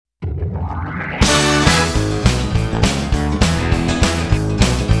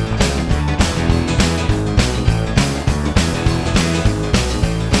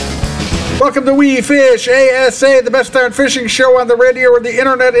Welcome to We Fish ASA, the best darn fishing show on the radio or the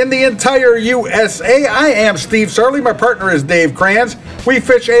internet in the entire USA. I am Steve Sarley. My partner is Dave Kranz. We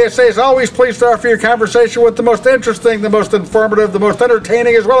Fish ASA is always pleased to offer you a conversation with the most interesting, the most informative, the most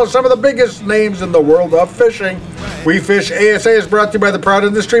entertaining, as well as some of the biggest names in the world of fishing. We Fish ASA is brought to you by the proud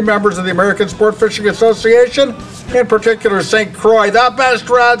industry members of the American Sport Fishing Association, in particular St. Croix, the best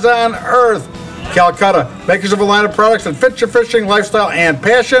rods on earth. Calcutta, makers of a line of products that fit your fishing lifestyle and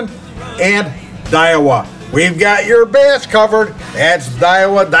passion. And Daiwa. We've got your bass covered. That's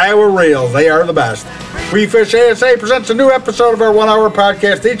Daiwa Reels. They are the best. We Fish ASA presents a new episode of our 1 hour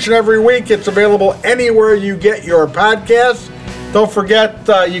podcast each and every week. It's available anywhere you get your podcasts. Don't forget,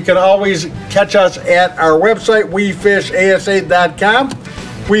 you can always catch us at our website, wefishasa.com.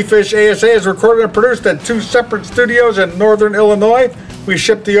 We Fish ASA is recorded and produced at 2 separate studios in Northern Illinois. We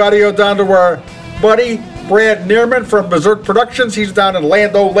ship the audio down to our buddy Brad Neerman from Berserk Productions. He's down in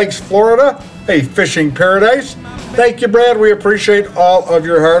Land O' Lakes, Florida, a fishing paradise. Thank you, Brad. We appreciate all of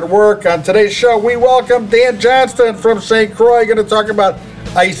your hard work. On today's show, we welcome Dan Johnston from St. Croix, going to talk about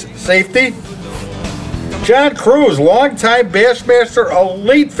ice safety. John Cruz, longtime Bassmaster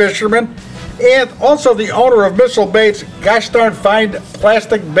Elite fisherman, and also the owner of Missile Baits. Gosh darn fine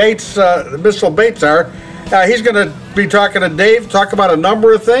plastic baits Missile Baits are. He's going to be talking to Dave, talk about a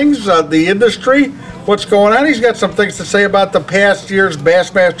number of things, the industry, what's going on. He's got some things to say about the past year's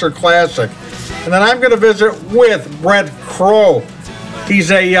Bassmaster Classic. And then I'm going to visit with Brent Crow.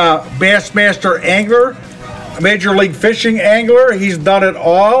 He's a Bassmaster angler, a Major League Fishing angler. He's done it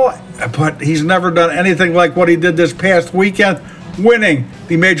all, but he's never done anything like what he did this past weekend, winning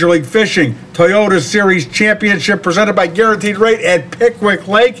the Major League Fishing Toyota Series Championship presented by Guaranteed Rate at Pickwick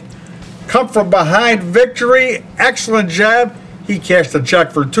Lake. Come from behind victory. Excellent job. He cashed a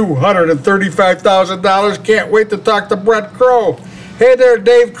check for $235,000. Can't wait to talk to Brent Crow. Hey there,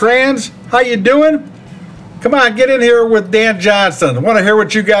 Dave Kranz. How you doing? Come on, get in here with Dan Johnston. I want to hear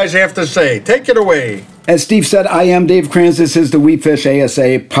what you guys have to say. Take it away. As Steve said, I am Dave Kranz. This is the We Fish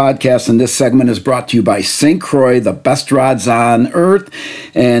ASA podcast, and this segment is brought to you by St. Croix, the best rods on earth.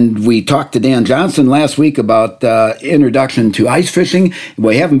 And we talked to Dan Johnston last week about introduction to ice fishing.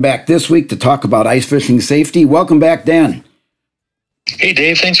 We have him back this week to talk about ice fishing safety. Welcome back, Dan. Hey,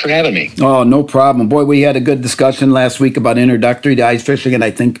 Dave, thanks for having me. Oh, no problem. Boy, we had a good discussion last week about introductory to ice fishing, and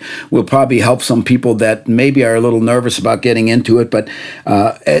I think we'll probably help some people that maybe are a little nervous about getting into it. But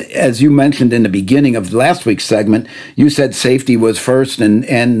as you mentioned in the beginning of last week's segment, you said safety was first,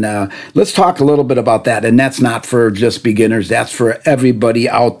 and let's talk a little bit about that. And that's not for just beginners. That's for everybody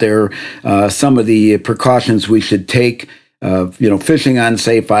out there. Some of the precautions we should take. Fishing on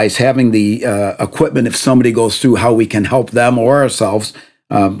safe ice, having the equipment if somebody goes through, how we can help them or ourselves.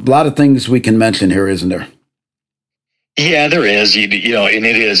 A lot of things we can mention here, isn't there? Yeah, there is. And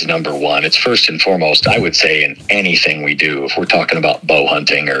it is number one. It's first and foremost, I would say, in anything we do. If we're talking about bow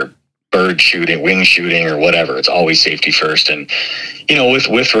hunting or bird shooting, wing shooting, or whatever, it's always safety first. And,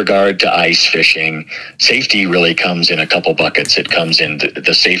 with regard to ice fishing, safety really comes in a couple buckets. It comes in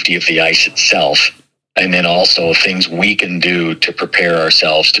the safety of the ice itself, and then also things we can do to prepare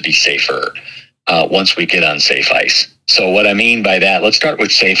ourselves to be safer once we get on safe ice. So what I mean by that, let's start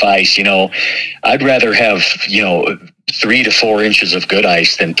with safe ice. I'd rather have, 3 to 4 inches of good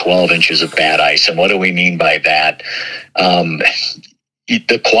ice than 12 inches of bad ice. And what do we mean by that?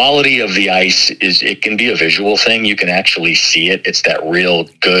 The quality of the ice it can be a visual thing. You can actually see it. It's that real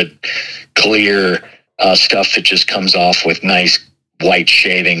good, clear stuff that just comes off with nice white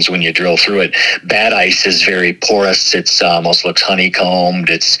shavings when you drill through it. Bad ice is very porous. It's almost looks honeycombed.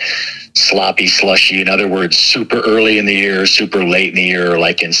 It's sloppy, slushy. In other words, super early in the year, super late in the year,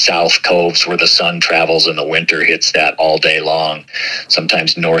 like in South Coves where the sun travels in the winter, hits that all day long.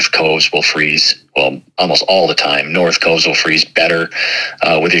 Sometimes North Coves will freeze. Well, almost all the time, North Coves will freeze better,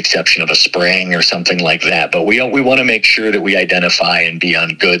 with the exception of a spring or something like that. But we want to make sure that we identify and be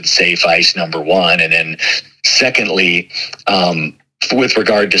on good, safe ice, number one. And then secondly, with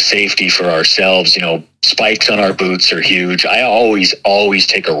regard to safety for ourselves, spikes on our boots are huge. I always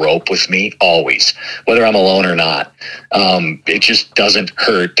take a rope with me, always, whether I'm alone or not. It just doesn't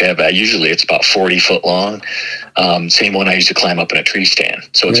hurt to have usually it's about 40 foot long. Same one I used to climb up in a tree stand.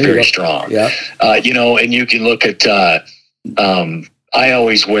 So it's very strong. Yeah. And you can look at, I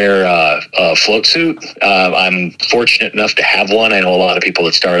always wear a float suit. I'm fortunate enough to have one. I know a lot of people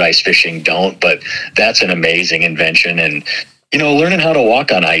that start ice fishing don't, but that's an amazing invention. And learning how to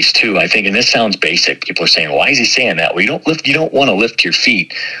walk on ice too, I think, and this sounds basic. People are saying, why is he saying that? Well, you don't want to lift your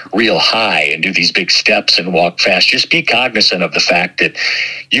feet real high and do these big steps and walk fast. Just be cognizant of the fact that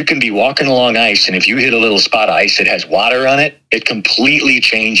you can be walking along ice, and if you hit a little spot of ice that has water on it, it completely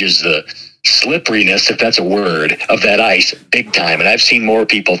changes the slipperiness, if that's a word, of that ice big time. And I've seen more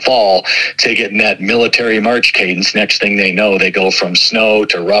people fall to get in that military march cadence. Next thing they know, they go from snow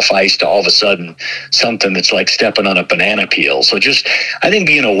to rough ice to all of a sudden something that's like stepping on a banana peel. So just, I think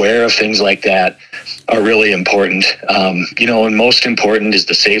being aware of things like that are really important. And most important is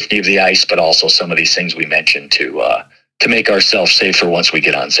the safety of the ice, but also some of these things we mentioned to make ourselves safer once we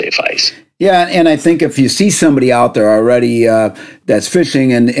get on safe ice. Yeah, and I think if you see somebody out there already that's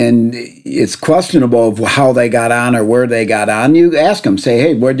fishing and it's questionable of how they got on or where they got on, you ask them, say,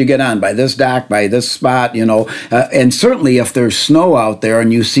 hey, where'd you get on? By this dock, by this spot, and certainly if there's snow out there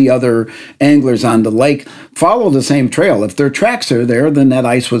and you see other anglers on the lake, follow the same trail. If their tracks are there, then that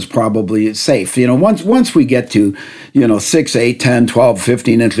ice was probably safe. Once we get to, 6, 8, 10, 12,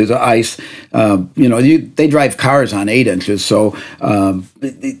 15 inches of ice, they drive cars on 8 inches. So,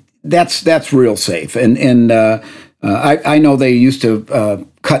 that's real safe, and I know they used to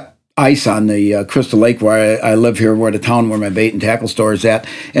cut ice on the Crystal Lake where I live here, where the town where my bait and tackle store is at,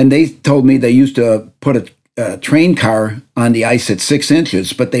 and they told me they used to put a train car on the ice at 6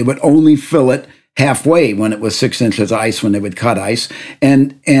 inches, but they would only fill it halfway when it was 6 inches of ice when they would cut ice,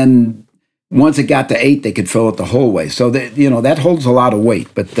 and once it got to 8, they could fill it the whole way. So that holds a lot of weight,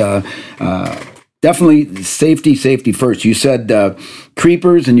 but. Definitely safety first. You said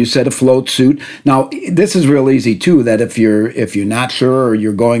creepers and you said a float suit. Now this is real easy too. That if you're not sure or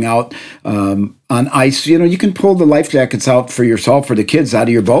you're going out on ice, you can pull the life jackets out for yourself or the kids out of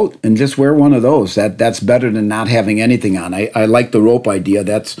your boat and just wear one of those. That's better than not having anything on. I like the rope idea.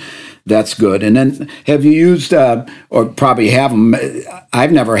 That's good. And then have you used or probably have them?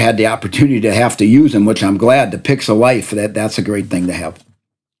 I've never had the opportunity to have to use them, which I'm glad. The Picks of Life. That's a great thing to have.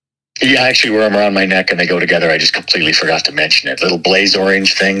 Yeah, I actually wear them around my neck and they go together. I just completely forgot to mention it. Little blaze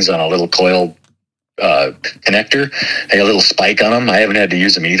orange things on a little coil connector. They got a little spike on them. I haven't had to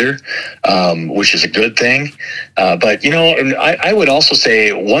use them either, which is a good thing. But, I would also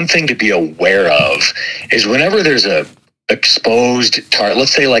say one thing to be aware of is whenever there's a exposed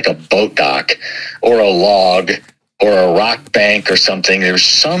let's say like a boat dock or a log or a rock bank or something, there's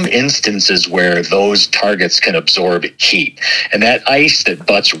some instances where those targets can absorb heat. And that ice that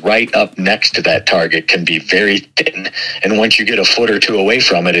butts right up next to that target can be very thin. And once you get a foot or two away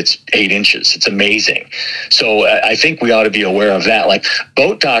from it, it's 8 inches. It's amazing. So I think we ought to be aware of that. Like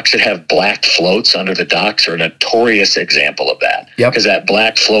boat docks that have black floats under the docks are a notorious example of that. Because that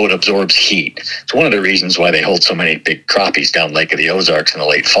black float absorbs heat. It's one of the reasons why they hold so many big crappies down Lake of the Ozarks in the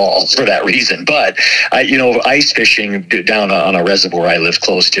late fall, for that reason. But, ice fishing down on a reservoir I live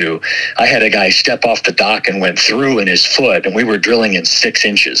close to, I had a guy step off the dock and went through in his foot, and we were drilling in 6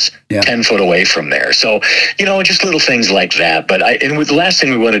 inches, 10 foot away from there. So, just little things like that. But the last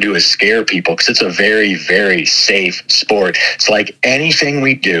thing we want to do is scare people, because it's a very, very safe sport. It's like anything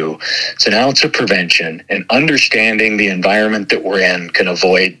we do, it's an ounce of prevention, and understanding the environment that we're in can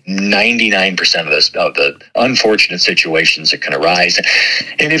avoid 99% of the unfortunate situations that can arise.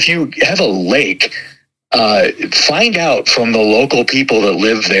 And if you have a lake, find out from the local people that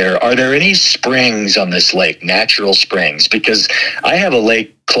live there, are there any springs on this lake, natural springs? Because I have a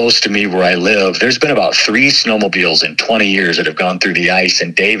lake close to me where I live. There's been about 3 snowmobiles in 20 years that have gone through the ice,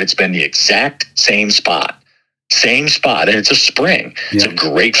 and Dave, it's been the exact same spot, and it's a spring. It's a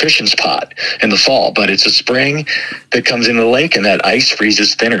great fishing spot in the fall, but it's a spring that comes into the lake, and that ice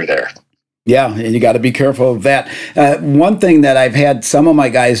freezes thinner there. Yeah, and you got to be careful of that. One thing that I've had some of my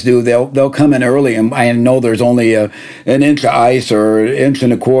guys do, they'll come in early, and I know there's only an inch of ice or an inch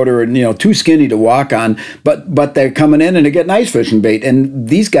and a quarter, and too skinny to walk on, but they're coming in and they're getting ice fishing bait, and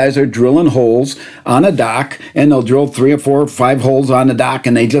these guys are drilling holes on a dock, and they'll drill 3 or 4 or 5 holes on the dock,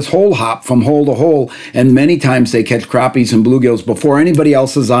 and they just hole hop from hole to hole, and many times they catch crappies and bluegills before anybody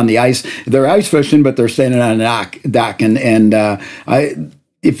else is on the ice. They're ice fishing, but they're standing on a dock, and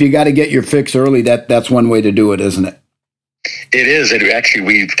if you got to get your fix early, that's one way to do it, isn't it? It is. Actually,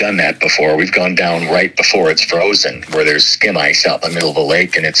 we've done that before. We've gone down right before it's frozen, where there's skim ice out in the middle of the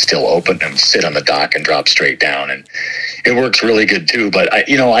lake, and it's still open, and sit on the dock and drop straight down. And it works really good too. But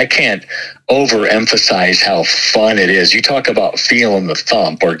I can't overemphasize how fun it is. You talk about feeling the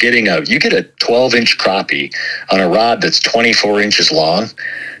thump, or you get a 12-inch crappie on a rod that's 24 inches long.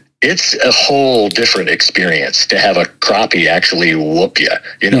 It's a whole different experience to have a crappie actually whoop you.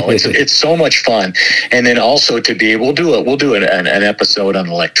 It's so much fun. And then also to be able to we'll do an episode on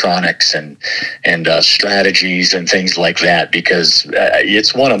electronics and strategies and things like that, because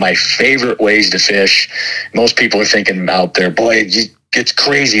it's one of my favorite ways to fish. Most people are thinking out there, boy, it's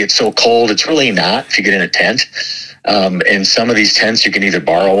crazy, it's so cold. It's really not if you get in a tent. And some of these tents, you can either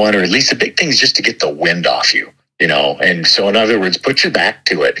borrow one, or at least the big thing is just to get the wind off you. And so in other words, put your back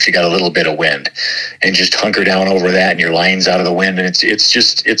to it if you got a little bit of wind, and just hunker down over that, and your line's out of the wind, and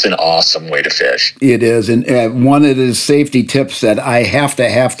it's an awesome way to fish. It is, and one of the safety tips that I have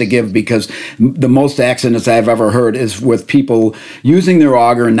to give, because the most accidents I've ever heard is with people using their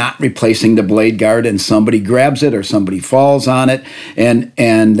auger and not replacing the blade guard, and somebody grabs it or somebody falls on it, and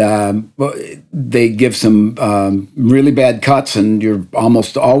they give some really bad cuts, and you're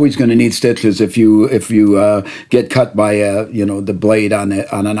almost always going to need stitches if you get cut by the blade on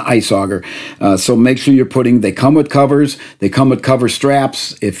an ice auger. So make sure they come with covers. They come with cover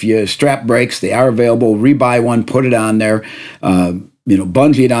straps. If your strap breaks, they are available. Rebuy one, put it on there.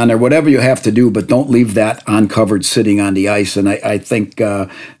 Bungee it on there, whatever you have to do, but don't leave that uncovered sitting on the ice. And I think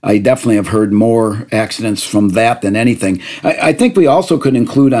I definitely have heard more accidents from that than anything. I think we also could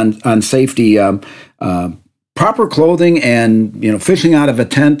include on safety proper clothing and fishing out of a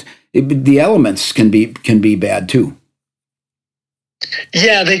tent. The elements can be bad too.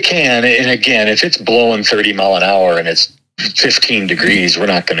 Yeah, they can. And again, if it's blowing 30 mile an hour and it's 15 degrees, we're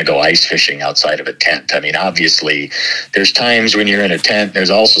not going to go ice fishing outside of a tent. I mean, obviously, there's times when you're in a tent. There's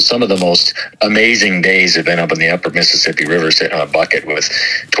also some of the most amazing days have been up in the upper Mississippi River sitting on a bucket with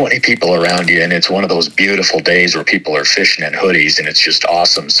 20 people around you. And it's one of those beautiful days where people are fishing in hoodies, and it's just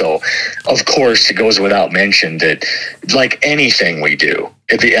awesome. So, of course, it goes without mention that, like anything we do,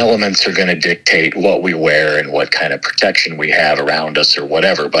 the elements are going to dictate what we wear and what kind of protection we have around us or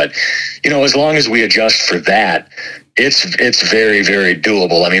whatever. But, as long as we adjust for that, it's very, very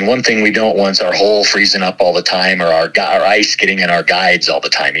doable. I mean, one thing we don't want is our hole freezing up all the time, or our ice getting in our guides all the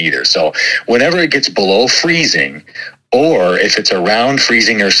time either. So whenever it gets below freezing, or if it's around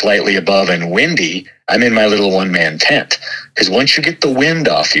freezing or slightly above and windy, I'm in my little one-man tent. Because once you get the wind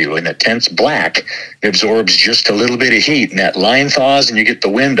off you and the tent's black, it absorbs just a little bit of heat, and that line thaws and you get the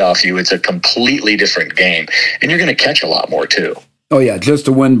wind off you, it's a completely different game. And you're going to catch a lot more too. Oh, yeah, just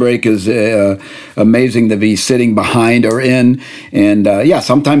a windbreak is amazing to be sitting behind or in. And,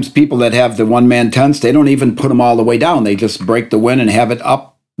 sometimes people that have the one-man tents, they don't even put them all the way down. They just break the wind and have it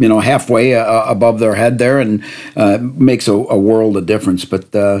up, halfway above their head there, and makes a world of difference.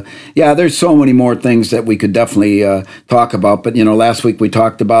 But, there's so many more things that we could definitely talk about. But, last week we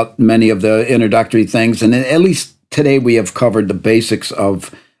talked about many of the introductory things, and at least today we have covered the basics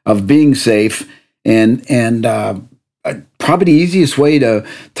of being safe, and probably the easiest way to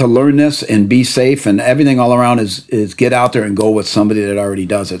learn this and be safe and everything all around is get out there and go with somebody that already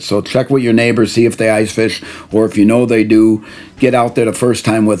does it. So check with your neighbors, see if they ice fish, or if they do, get out there the first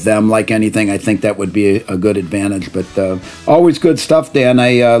time with them. Like anything, I think that would be a good advantage. But always good stuff, Dan.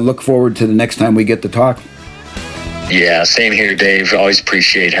 I look forward to the next time we get to talk. Yeah, same here, Dave. Always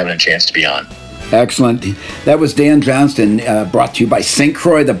appreciate having a chance to be on. Excellent. That was Dan Johnston, brought to you by St.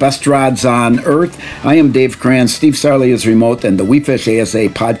 Croix, the best rods on earth. I am Dave Kranz. Steve Sarley is remote, and the We Fish ASA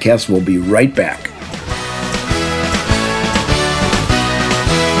podcast will be right back.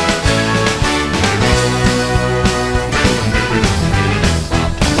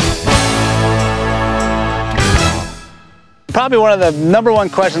 Probably one of the number one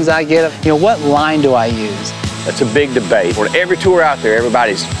questions I get, what line do I use? That's a big debate. On every tour out there,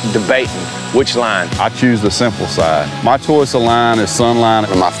 everybody's debating which line. I choose the simple side. My choice of line is Sunline.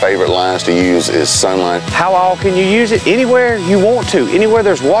 One of my favorite lines to use is Sunline. How all can you use it? Anywhere you want to. Anywhere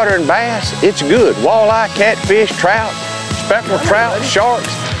there's water and bass, it's good. Walleye, catfish, trout, speckled trout, sharks.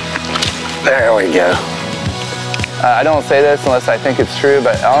 There we go. I don't say this unless I think it's true,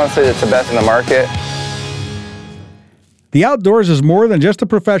 but honestly, it's the best in the market. The outdoors is more than just a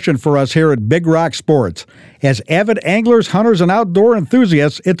profession for us here at Big Rock Sports. As avid anglers, hunters, and outdoor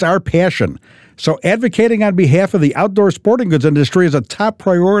enthusiasts, it's our passion. So advocating on behalf of the outdoor sporting goods industry is a top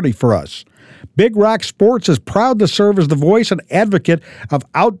priority for us. Big Rock Sports is proud to serve as the voice and advocate of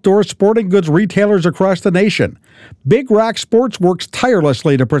outdoor sporting goods retailers across the nation. Big Rock Sports works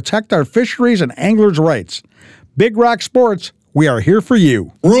tirelessly to protect our fisheries and anglers' rights. Big Rock Sports, we are here for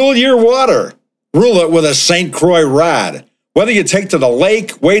you. Rule your water. Rule it with a St. Croix rod. Whether you take to the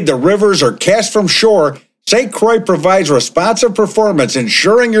lake, wade the rivers, or cast from shore, St. Croix provides responsive performance,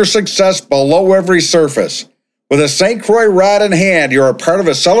 ensuring your success below every surface. With a St. Croix rod in hand, you are part of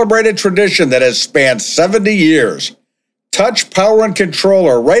a celebrated tradition that has spanned 70 years. Touch, power, and control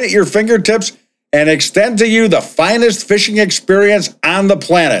are right at your fingertips and extend to you the finest fishing experience on the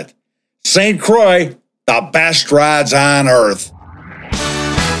planet. St. Croix, the best rods on earth.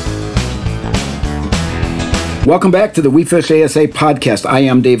 Welcome back to the We Fish ASA podcast. I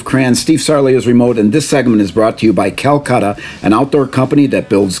am Dave Cran. Steve Sarley is remote, and this segment is brought to you by Calcutta, an outdoor company that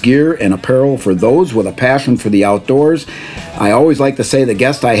builds gear and apparel for those with a passion for the outdoors. I always like to say the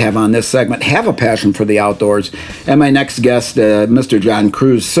guests I have on this segment have a passion for the outdoors, and my next guest, Mr. John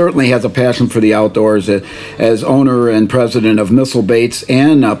Cruz, certainly has a passion for the outdoors as owner and president of Missile Baits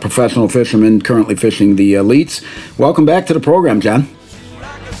and a professional fisherman currently fishing the Elites. Welcome back to the program, John.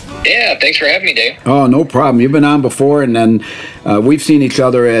 Yeah, thanks for having me, Dave. Oh, no problem. You've been on before, and then we've seen each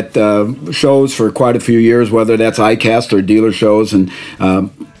other at shows for quite a few years, whether that's ICAST or dealer shows, and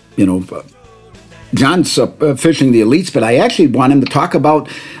John's fishing the Elites, but I actually want him to talk about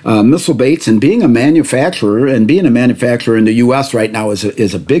Missile Baits and being a manufacturer. And being a manufacturer in the U.S. right now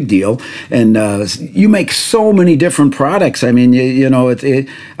is a big deal. And you make so many different products. I mean,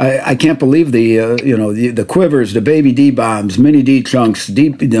 I can't believe the quivers, the baby D bombs, mini D chunks,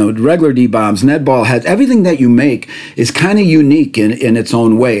 regular D bombs, Ned ball heads. Everything that you make is kind of unique in its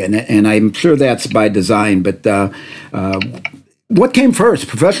own way, and I'm sure that's by design. But what came first,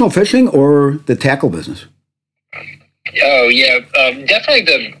 professional fishing or the tackle business? Oh yeah, definitely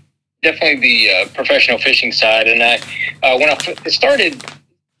the professional fishing side. And when I started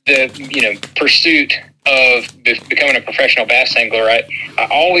the pursuit of becoming a professional bass angler, I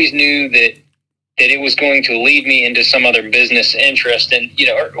always knew that it was going to lead me into some other business interest. And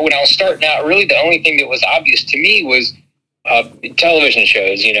when I was starting out, really the only thing that was obvious to me was television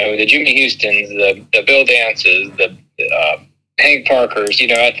shows. The Jimmy Houstons, the Bill Dances, the Hank Parkers.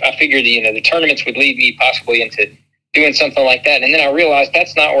 I figured the tournaments would lead me possibly into doing something like that. And then I realized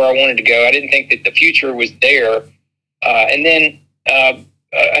that's not where I wanted to go. I didn't think that the future was there. And then a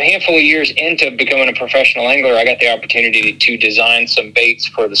handful of years into becoming a professional angler, I got the opportunity to design some baits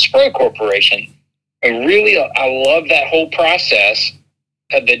for the Spro Corporation. And really, I love that whole process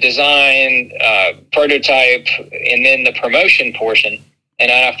of the design, prototype, and then the promotion portion.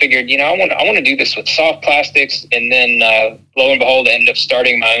 And I figured, I want to do this with soft plastics, and then lo and behold, I ended up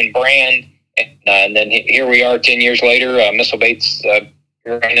starting my own brand, and then here we are 10 years later, Missile Baits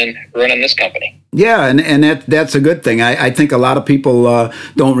running this company. Yeah, and that's a good thing. I think a lot of people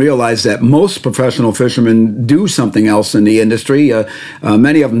don't realize that most professional fishermen do something else in the industry.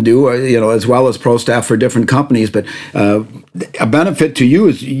 Many of them do, as well as pro staff for different companies. But a benefit to you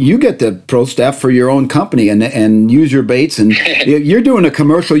is you get the pro staff for your own company and use your baits. And you're doing a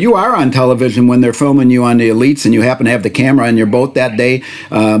commercial. You are on television when they're filming you on the Elites, and you happen to have the camera on your boat that day.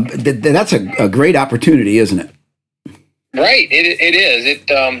 That's a great opportunity, isn't it? Right, it is.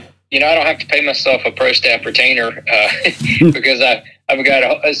 I don't have to pay myself a pro staff retainer because I've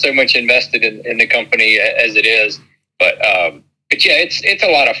got so much invested in the company as it is. But yeah, it's a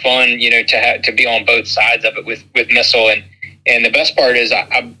lot of fun, to be on both sides of it with Missile. And the best part is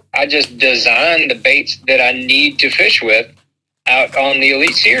I just design the baits that I need to fish with out on the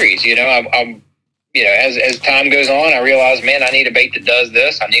Elite Series. As time goes on, I realize, man, I need a bait that does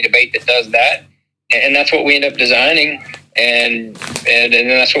this. I need a bait that does that. And that's what we end up designing. And then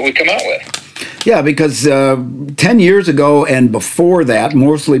that's what we come out with. Yeah, because 10 years ago and before that,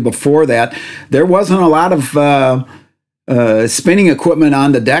 mostly before that, there wasn't a lot of spinning equipment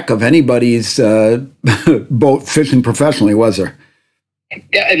on the deck of anybody's boat fishing professionally, was there?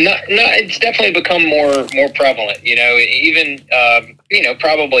 Yeah, it's definitely become more prevalent. Even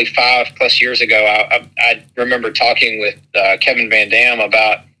probably 5+ years ago, I remember talking with Kevin Van Dam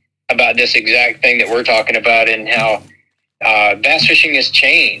about this exact thing that we're talking about, and how bass fishing has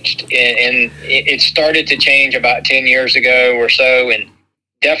changed, and it started to change about 10 years ago or so, and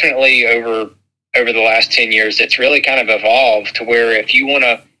definitely over the last 10 years, it's really kind of evolved to where if you want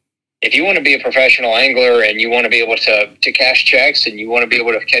to be a professional angler and you want to be able to cash checks and you want to be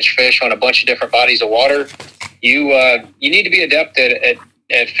able to catch fish on a bunch of different bodies of water, you need to be adept at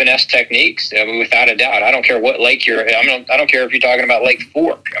finesse techniques, without a doubt. I don't care what lake I don't care if you're talking about Lake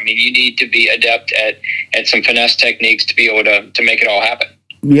Fork. I mean, you need to be adept at some finesse techniques to be able to make it all happen.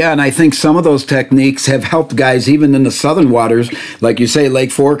 Yeah, and I think some of those techniques have helped guys even in the southern waters, like you say,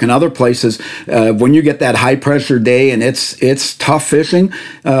 Lake Fork and other places. When you get that high pressure day and it's tough fishing,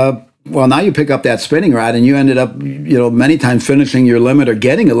 well, now you pick up that spinning rod and you ended up, many times finishing your limit or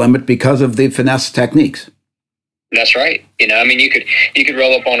getting a limit because of the finesse techniques. That's right. You could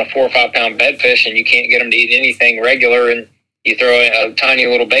roll up on a 4 or 5 pound bedfish and you can't get them to eat anything regular, and you throw a tiny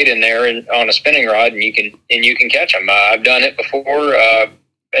little bait in there and on a spinning rod, and you can catch them. I've done it before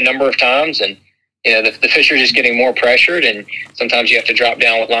a number of times, and the fish are just getting more pressured, and sometimes you have to drop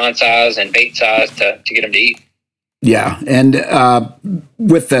down with line size and bait size to get them to eat. Yeah, and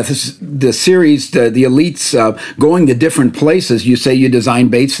with the series, the Elites going to different places, you say you design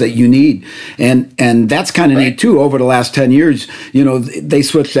baits that you need, and that's kind of neat too. Over the last 10 years, they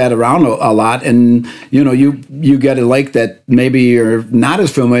switched that around a lot, and you get a lake that maybe you're not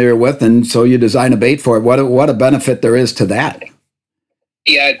as familiar with, and so you design a bait for it. What a benefit there is to that.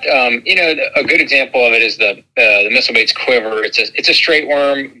 Yeah, a good example of it is the Missile Baits quiver. It's a straight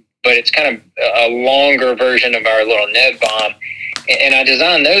worm, but it's kind of a longer version of our little Ned bomb. And I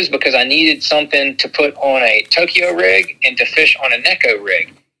designed those because I needed something to put on a Tokyo rig and to fish on a Neko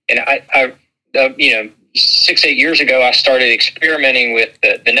rig. And I 6-8 years ago, I started experimenting with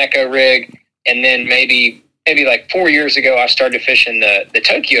the Neko rig. And then maybe like 4 years ago, I started fishing the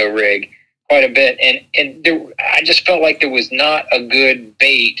Tokyo rig quite a bit. And I just felt like there was not a good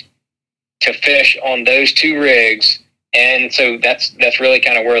bait to fish on those two rigs. And so that's really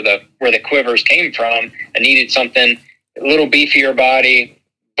kind of where the quivers came from. I needed something a little beefier body,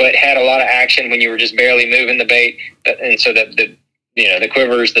 but had a lot of action when you were just barely moving the bait. And so the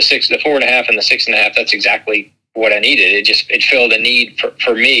quivers, the 4.5 and the 6.5, that's exactly what I needed. It filled a need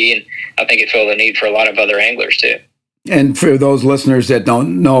for me, and I think it filled a need for a lot of other anglers too. And for those listeners that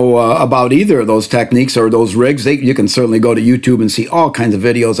don't know about either of those techniques or those rigs, you can certainly go to YouTube and see all kinds of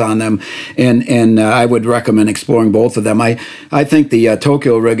videos on them. And I would recommend exploring both of them. I think the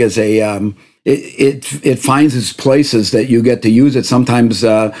Tokyo rig is it finds its places that you get to use it. Sometimes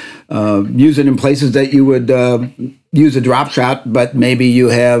use it in places that you would use a drop shot, but maybe you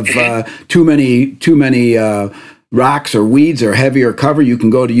have too many rocks or weeds or heavier cover. You can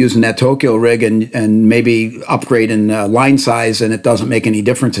go to using that Tokyo rig and maybe upgrade in line size, and it doesn't make any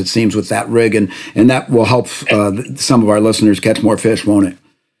difference, it seems, with that rig, and that will help some of our listeners catch more fish, won't it?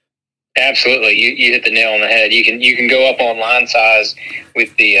 Absolutely, you hit the nail on the head. You can go up on line size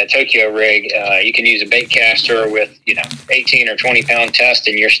with the Tokyo rig. You can use a bait caster with 18 or 20 pound test,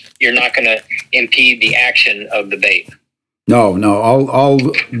 and you're not going to impede the action of the bait. No, all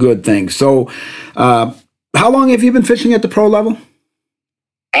good things. So. How long have you been fishing at the pro level?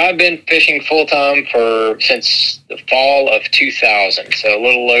 I've been fishing full time since the fall of 2000, so a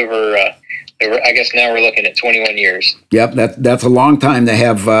little over. I guess now we're looking at 21 years. Yep, that's a long time to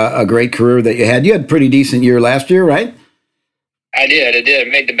have a great career that you had. You had a pretty decent year last year, right? I did. I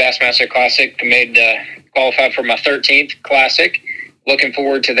made the Bassmaster Classic. Qualified for my 13th Classic. Looking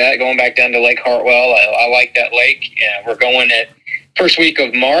forward to that. Going back down to Lake Hartwell. I like that lake. Yeah, we're going at first week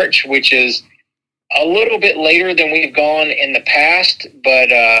of March, which is a little bit later than we've gone in the past,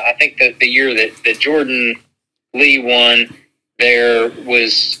 but I think that the year that Jordan Lee won, there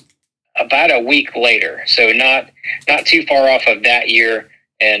was about a week later, so not too far off of that year.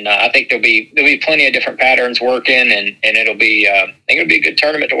 And I think there'll be plenty of different patterns working, and it'll be I think it'll be a good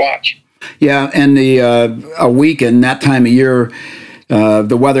tournament to watch. Yeah, and a week in that time of year.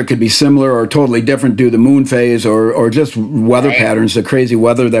 The weather could be similar or totally different due to the moon phase or just weather patterns, the crazy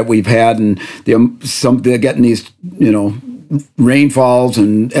weather that we've had, and they're getting these, rainfalls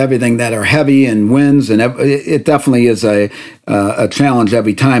and everything that are heavy and winds, and it definitely is a challenge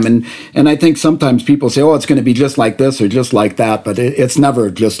every time. And I think sometimes people say, oh, it's going to be just like this or just like that, but it's never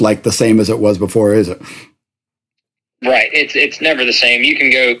just like the same as it was before, is it? Right. It's never the same. You can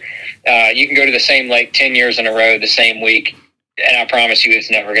go to the same lake 10 years in a row, the same week. And I promise you, it's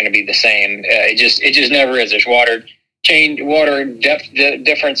never going to be the same. It just never is. There's water depth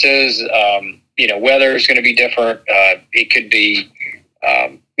differences. Weather is going to be different. It could be,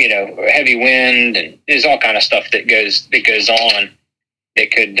 heavy wind, and there's all kind of stuff that goes on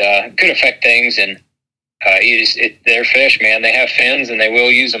that could affect things. And they're fish, man. They have fins, and they will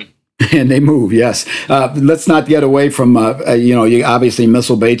use them. And they move, yes. Let's not get away from, you obviously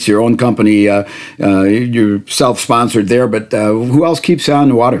Missile Baits, your own company, you're self-sponsored there, but who else keeps you on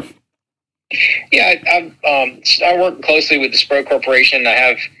the water? Yeah, I work closely with the Spro Corporation. I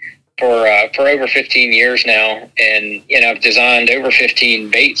have for over 15 years now, and I've designed over 15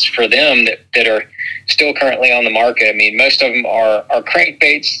 baits for them that are still currently on the market. I mean, most of them are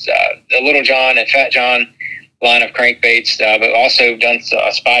crankbaits, the Little John and Fat John line of crankbaits, but also done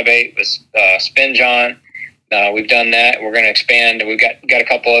a spy bait with Spin John. We've done that. We're going to expand. We've got a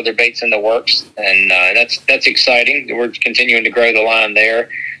couple other baits in the works, and that's exciting. We're continuing to grow the line there.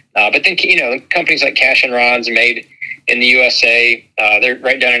 But then companies like Cash and Rods, made in the USA. They're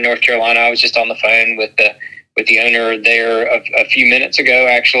right down in North Carolina. I was just on the phone with the owner there a few minutes ago,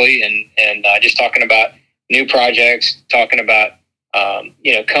 actually, and just talking about new projects, talking about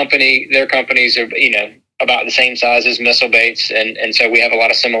their companies are about the same size as Missile Baits, and so we have a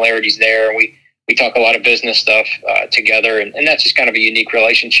lot of similarities there. We talk a lot of business stuff together, and that's just kind of a unique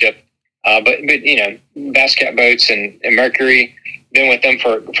relationship But Basscat Boats and Mercury, been with them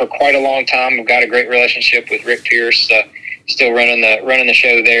for quite a long time. We've got a great relationship with Rick Pierce, still running the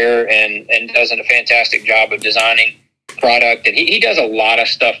show there, and does a fantastic job of designing product. And he does a lot of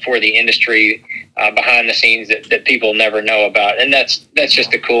stuff for the industry behind the scenes that people never know about, and that's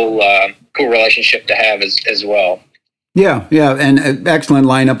just a cool relationship to have as well. Yeah, and an excellent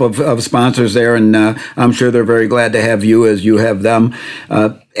lineup of sponsors there, and I'm sure they're very glad to have you as you have them.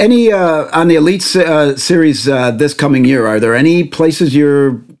 Any on the Elite Series this coming year, are there any places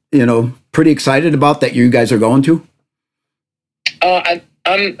you're pretty excited about that you guys are going to?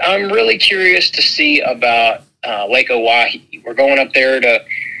 I'm really curious to see about Lake Oahe. We're going up there to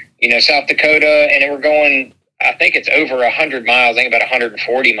South Dakota, and we're going, I think it's over 100 miles, I think about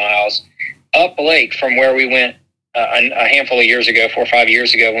 140 miles up lake from where we went a handful of years ago, 4 or 5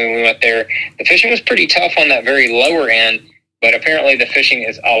 years ago when we went there. The fishing was pretty tough on that very lower end, but apparently the fishing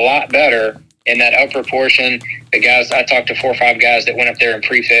is a lot better in that upper portion. The guys, I talked to 4 or 5 guys that went up there and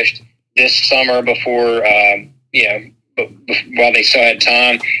pre-fished this summer before, while they still had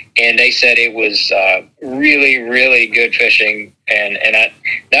time, and they said it was really, really good fishing, and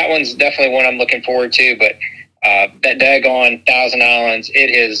that one's definitely one I'm looking forward to. But that daggone Thousand Islands,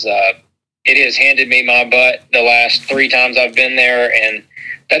 it has handed me my butt the last 3 times I've been there, and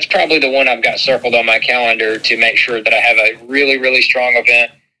that's probably the one I've got circled on my calendar to make sure that I have a really, really strong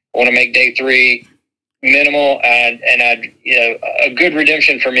event. I want to make day 3 minimal, and a good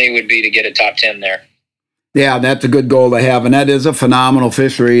redemption for me would be to get a top 10 there. Yeah, that's a good goal to have, and that is a phenomenal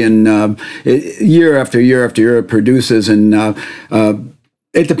fishery, and year after year after year it produces, and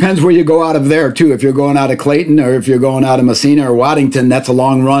it depends where you go out of there, too. If you're going out of Clayton or if you're going out of Messina or Waddington, that's a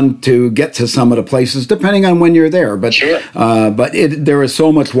long run to get to some of the places, depending on when you're there. But sure. But there is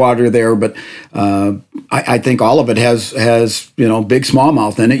so much water there, but I think all of it has big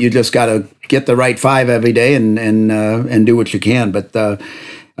smallmouth in it. You just got to get the right 5 every day and do what you can. But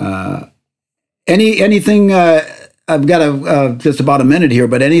anything, I've got just about a minute here,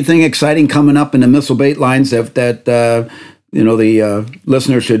 but anything exciting coming up in the missile bait lines that the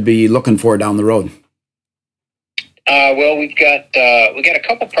listeners should be looking for down the road? Well, we got a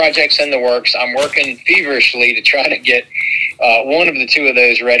couple projects in the works. I'm working feverishly to try to get one of the 2 of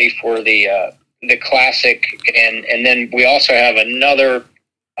those ready for the Classic, and then we also have another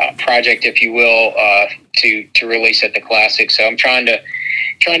project, if you will, to release at the Classic. So I'm trying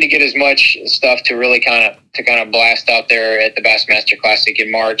to get as much stuff to really kind of blast out there at the Bassmaster Classic in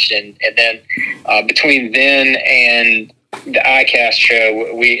March, and then between then and the ICAST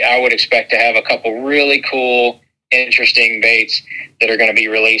show, I would expect to have a couple really cool, interesting baits that are going to be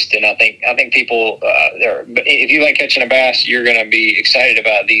released, and I think people, if you like catching a bass, you're going to be excited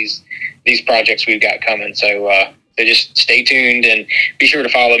about these projects we've got coming. So just stay tuned and be sure to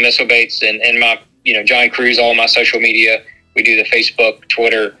follow Missile Baits and my John Cruz, all my social media. We do the Facebook,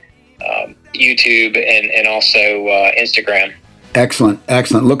 Twitter, YouTube, and also Instagram. Excellent.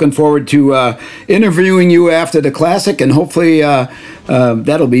 Looking forward to interviewing you after the Classic, and hopefully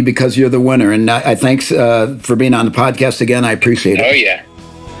that'll be because you're the winner. And I thanks for being on the podcast again. I appreciate it.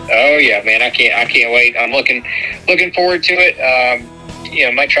 Oh yeah, man! I can't wait. I'm looking forward to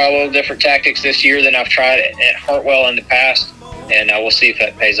it. Might try a little different tactics this year than I've tried at Hartwell in the past, and we'll see if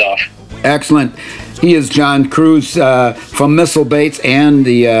that pays off. Excellent. He is John Cruz from Missile Baits and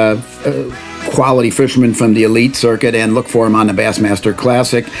the quality fisherman from the Elite Circuit, and look for him on the Bassmaster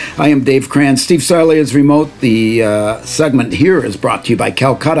Classic. I am Dave Kranz. Steve Sarley is remote. The segment here is brought to you by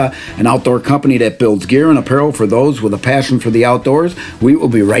Calcutta, an outdoor company that builds gear and apparel for those with a passion for the outdoors. We will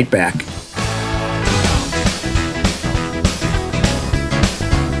be right back.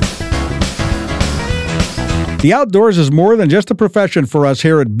 The outdoors is more than just a profession for us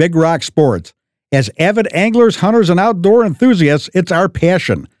here at Big Rock Sports. As avid anglers, hunters, and outdoor enthusiasts, it's our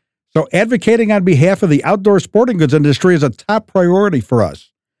passion. So advocating on behalf of the outdoor sporting goods industry is a top priority for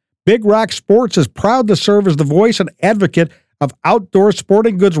us. Big Rock Sports is proud to serve as the voice and advocate of outdoor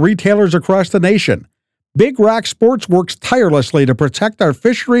sporting goods retailers across the nation. Big Rock Sports works tirelessly to protect our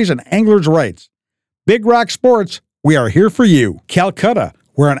fisheries and anglers' rights. Big Rock Sports, we are here for you. Calcutta,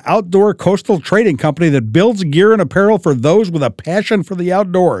 we're an outdoor coastal trading company that builds gear and apparel for those with a passion for the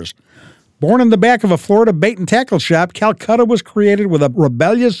outdoors. Born in the back of a Florida bait and tackle shop, Calcutta was created with a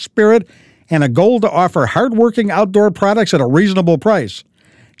rebellious spirit and a goal to offer hardworking outdoor products at a reasonable price.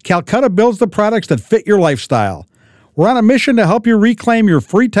 Calcutta builds the products that fit your lifestyle. We're on a mission to help you reclaim your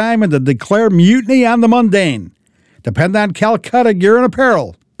free time and to declare mutiny on the mundane. Depend on Calcutta Gear and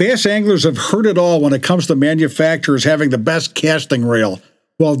Apparel. Bass anglers have heard it all when it comes to manufacturers having the best casting reel.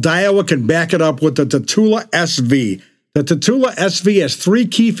 Well, Daiwa can back it up with the Tatula SV. The Tatula SV has 3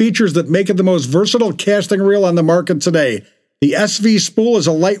 key features that make it the most versatile casting reel on the market today. The SV spool is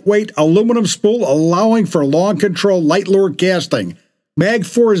a lightweight aluminum spool allowing for long control light lure casting. Mag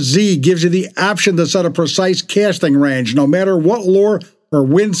 4Z gives you the option to set a precise casting range no matter what lure or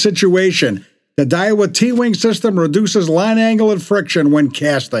wind situation. The Daiwa T-Wing system reduces line angle and friction when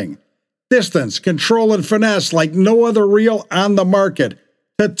casting. Distance, control, and finesse like no other reel on the market.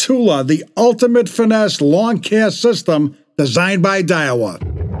 Tatula, the ultimate finesse long cast system designed by Daiwa.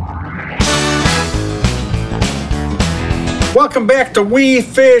 Welcome back to We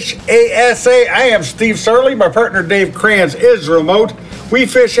Fish ASA. I am Steve Sarley. My partner Dave Kranz is remote. We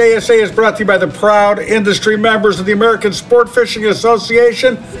Fish ASA is brought to you by the proud industry members of the American Sport Fishing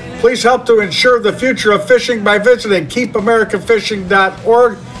Association. Please help to ensure the future of fishing by visiting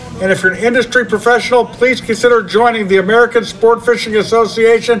keepamericafishing.org. And if you're an industry professional, please consider joining the American Sport Fishing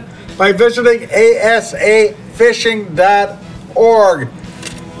Association by visiting asafishing.org.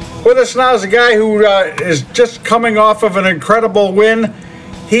 With us now is a guy who is just coming off of an incredible win.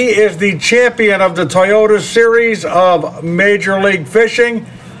 He is the champion of the Toyota Series of Major League Fishing.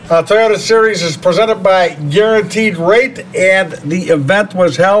 Toyota Series is presented by Guaranteed Rate, and the event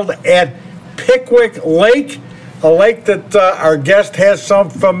was held at Pickwick Lake, a lake that our guest has some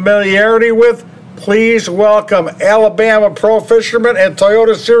familiarity with. Please welcome Alabama Pro Fisherman and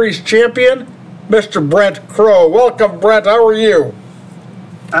Toyota Series champion, Mr. Brent Crow. Welcome, Brent. How are you?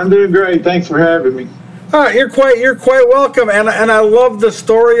 I'm doing great. Thanks for having me. You're quite welcome, and I love the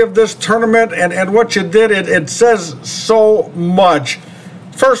story of this tournament and what you did. It says so much.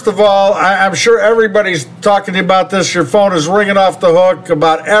 First of all, I'm sure everybody's talking to you about this. Your phone is ringing off the hook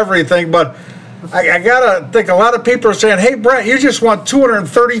about everything, but I gotta think a lot of people are saying, "Hey, Brent, you just won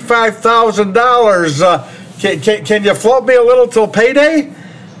 $235,000. Can you float me a little till payday?"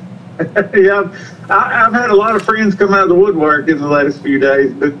 Yeah, I've had a lot of friends come out of the woodwork in the last few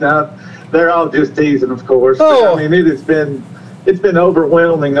days, but they're all just teasing, of course. Oh. But, I mean, it's been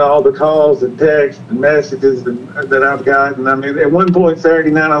overwhelming, all the calls and texts and messages that I've gotten. I mean, at one point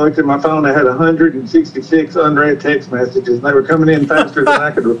Saturday night, I looked at my phone. I had 166 unread text messages, and they were coming in faster than I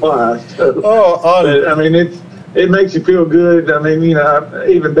could reply. So, but, I mean, it makes you feel good. I mean, you know,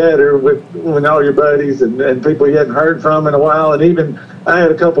 even better when all your buddies and people you hadn't heard from in a while. And even I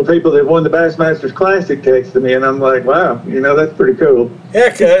had a couple people that won the Bassmaster Classic texting me, and I'm like, wow, you know, that's pretty cool.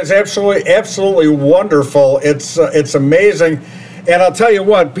 Heck, it's absolutely wonderful. It's amazing. And I'll tell you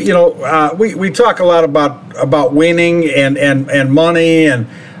what, you know, we talk a lot about winning and money. And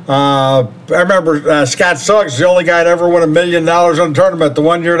I remember Scott Suggs, the only guy to ever win $1 million in a tournament. The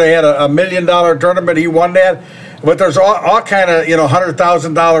one year they had a $1 million tournament, he won that. But there's all kind of, you know,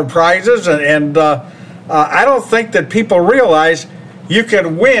 $100,000 prizes. And I don't think that people realize you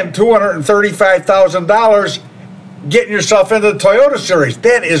can win $235,000 getting yourself into the Toyota Series.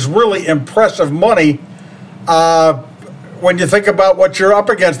 That is really impressive money when you think about what you're up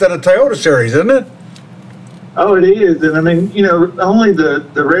against at a Toyota Series, isn't it? Oh, it is. And I mean, you know, only the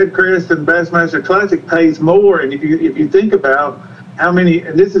Red Crest and Bassmaster Classic pays more. And if you think about how many,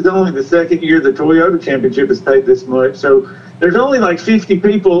 and this is only the second year the Toyota Championship has paid this much. So there's only like 50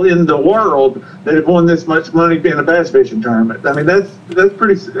 people in the world that have won this much money in a bass fishing tournament. I mean, that's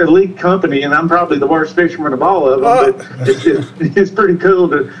pretty elite company, and I'm probably the worst fisherman of all of them. But it's pretty cool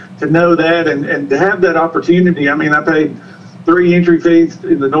to know that and to have that opportunity. I mean, I paid 3 entry fees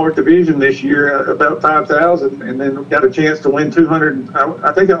in the North Division this year, about $5,000, and then got a chance to win 200.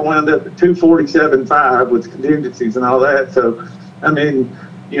 I think I wound up at 247.5 with contingencies and all that. So, I mean,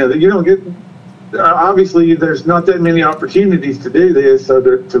 you know, you don't get. Obviously, there's not that many opportunities to do this, so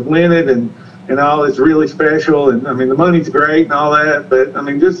to win it and all is really special. And I mean, the money's great and all that, but I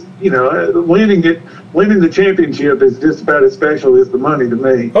mean, just, you know, winning the championship is just about as special as the money to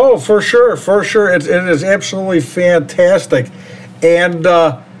me. Oh, for sure. It is absolutely fantastic. And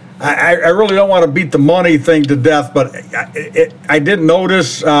I really don't want to beat the money thing to death, but I did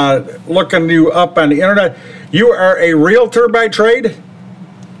notice, looking you up on the internet, you are a realtor by trade?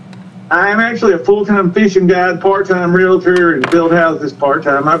 I am actually a full-time fishing guide, part-time realtor, and build houses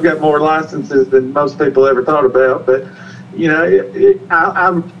part-time. I've got more licenses than most people ever thought about, but you know,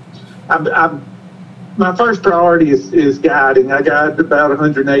 my first priority is guiding. I guide about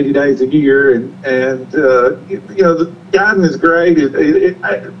 180 days a year, and you know, the guiding is great.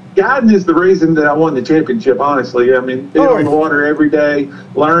 Guiding is the reason that I won the championship. Honestly, I mean, being on the water every day,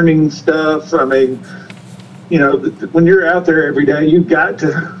 learning stuff. I mean, you know, when you're out there every day, you've got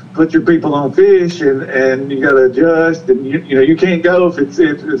to put your people on fish, and you got to adjust, and you know, you can't go if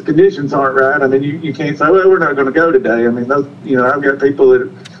conditions aren't right. I mean, you can't say, well, we're not going to go today. I mean, those, you know, I've got people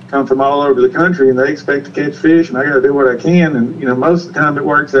that come from all over the country, and they expect to catch fish, and I got to do what I can. And most of the time it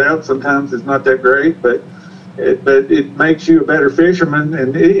works out. Sometimes it's not that great, but it makes you a better fisherman.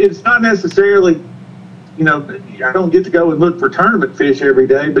 And it's not necessarily, I don't get to go and look for tournament fish every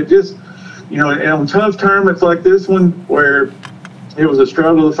day, but just on tough tournaments like this one, where it was a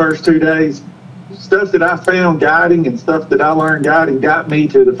struggle the first 2 days, stuff that I found guiding and stuff that I learned guiding got me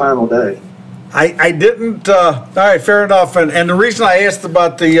to the final day. I didn't. All right, fair enough. And the reason I asked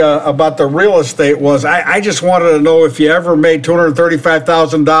about the real estate was I just wanted to know if you ever made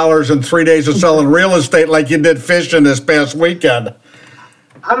 $235,000 in 3 days of selling real estate like you did fishing this past weekend.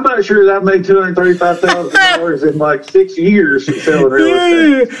 I'm not sure that I've made $235,000 in like 6 years selling real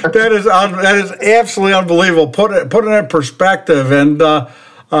estate. That is absolutely unbelievable. Put it in perspective. And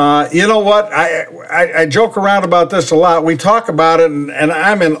you know what? I joke around about this a lot. We talk about it, and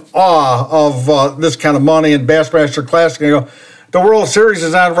I'm in awe of this kind of money in Bassmaster Classic. The World Series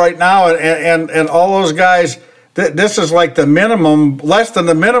is on right now, and all those guys. This is like the minimum, less than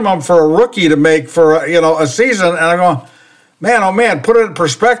the minimum for a rookie to make for a season. And I go, man, oh man, put it in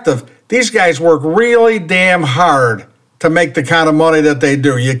perspective. These guys work really damn hard to make the kind of money that they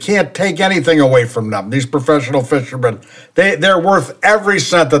do. You can't take anything away from them. These professional fishermen, they're worth every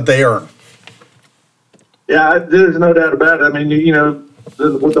cent that they earn. Yeah, there's no doubt about it. I mean,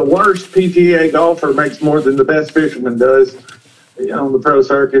 the worst PGA golfer makes more than the best fisherman does on the pro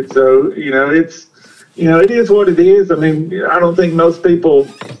circuit. So, it is what it is. I mean, I don't think most people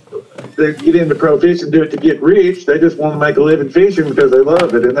that get into pro fishing do it to get rich. They just want to make a living fishing because they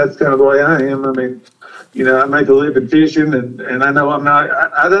love it. And that's kind of the way I am. I mean, I make a living fishing, and I know I'm not.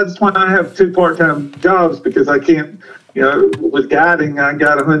 That's why I have 2 part-time jobs, because I can't. With guiding, I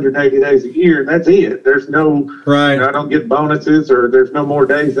got 180 days a year, and that's it. There's no. Right. I don't get bonuses, or there's no more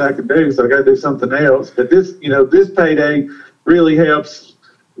days I can do, so I got to do something else. But this payday really helps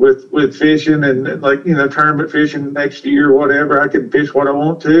with fishing and tournament fishing next year or whatever. I can fish what I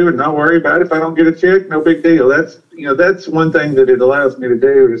want to and not worry about it. If I don't get a check, no big deal. That's one thing that it allows me to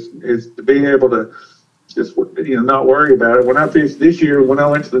do is to be able to just not worry about it. When I fished this year, when I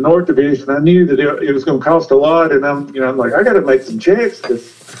went to the North Division, I knew that it was going to cost a lot, and I'm like, I got to make some checks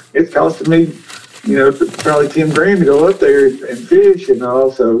because it's costing me probably $10,000 to go up there and fish, and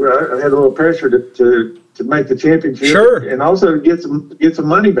also I had a little pressure to make the championship, sure, and also to get some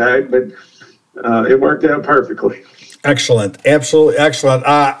money back, but it worked out perfectly. Excellent, absolutely excellent.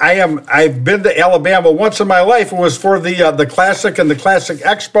 I've been to Alabama once in my life. It was for the Classic and the Classic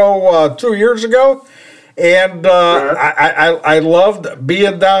Expo 2 years ago, and I loved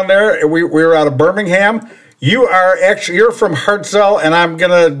being down there. We were out of Birmingham. You're from Hartselle, and I'm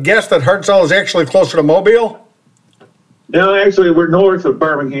gonna guess that Hartselle is actually closer to Mobile. No, actually, we're north of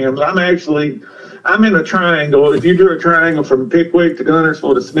Birmingham. I'm in a triangle. If you drew a triangle from Pickwick to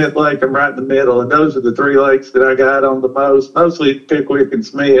Guntersville to Smith Lake, I'm right in the middle, and those are the 3 lakes that I got on the most, mostly Pickwick and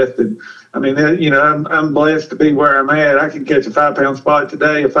Smith. And I mean, I'm blessed to be where I'm at. I can catch a 5-pound spot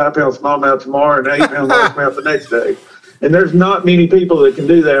today, a 5-pound smallmouth tomorrow, and an 8-pound largemouth the next day. And there's not many people that can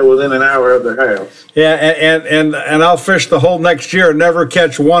do that within an hour of their house. Yeah, and I'll fish the whole next year and never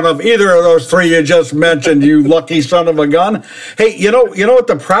catch one of either of those 3 you just mentioned, you lucky son of a gun. Hey, you know what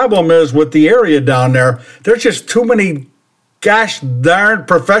the problem is with the area down there? There's just too many gosh darn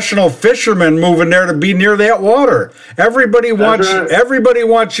professional fishermen moving there to be near that water. Everybody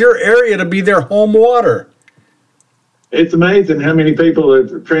wants your area to be their home water. It's amazing how many people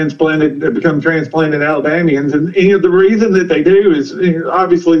have become transplanted Alabamians, and the reason that they do is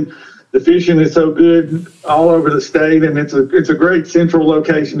obviously the fishing is so good all over the state, and it's a great central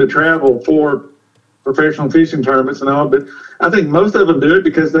location to travel for professional fishing tournaments and all. But I think most of them do it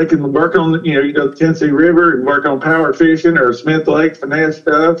because they can work on the Tennessee River and work on power fishing or Smith Lake finesse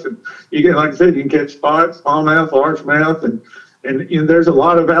stuff, and you can, like I said, you can catch spots, smallmouth, largemouth, and there's a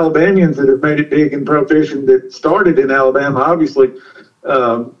lot of Alabamians that have made it big in pro fishing that started in Alabama. Obviously,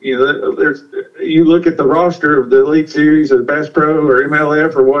 you look at the roster of the Elite Series or Bass Pro or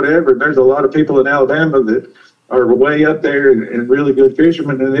MLF or whatever, and there's a lot of people in Alabama that are way up there and really good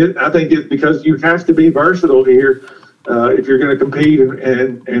fishermen. And I think it's because you have to be versatile here if you're going to compete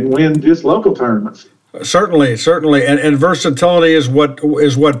and win just local tournaments. Certainly, and versatility is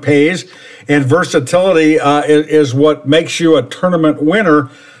what pays, and versatility is what makes you a tournament winner.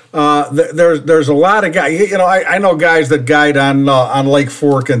 There's a lot of guys. I know guys that guide on Lake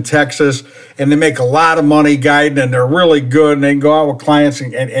Fork in Texas, and they make a lot of money guiding, and they're really good, and they can go out with clients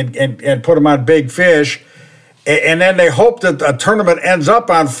and put them on big fish, and then they hope that a tournament ends up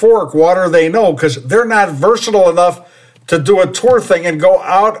on Fork water they know, because they're not versatile enough to do a tour thing and go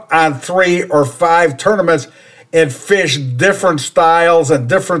out on 3 or 5 tournaments and fish different styles and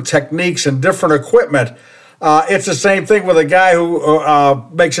different techniques and different equipment. It's the same thing with a guy who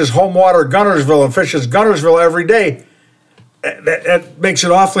makes his home water Guntersville and fishes Guntersville every day. That makes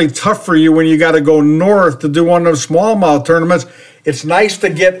it awfully tough for you when you got to go north to do one of those smallmouth tournaments. It's nice to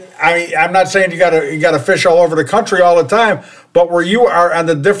get. I mean, I'm not saying you got to fish all over the country all the time, but where you are on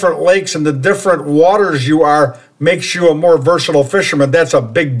the different lakes and the different waters you are makes you a more versatile fisherman. That's a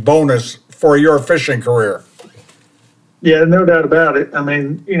big bonus for your fishing career. Yeah, no doubt about it. I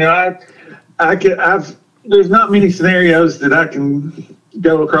mean, there's not many scenarios that I can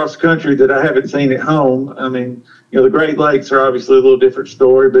go across the country that I haven't seen at home. I mean, the Great Lakes are obviously a little different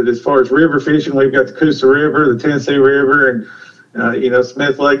story, but as far as river fishing, we've got the Coosa River, the Tennessee River, and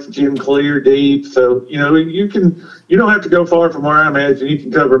Smith Lake's Jim Clear deep. So, you don't have to go far from where I'm at, and you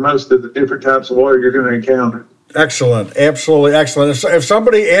can cover most of the different types of water you're going to encounter. Excellent. Absolutely excellent. If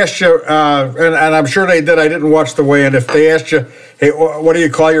somebody asked you, and I'm sure they did, I didn't watch the weigh-in, if they asked you, hey, what do you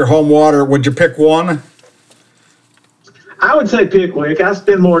call your home water, would you pick one? I would say Pickwick. I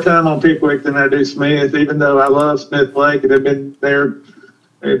spend more time on Pickwick than I do Smith, even though I love Smith Lake and have been there.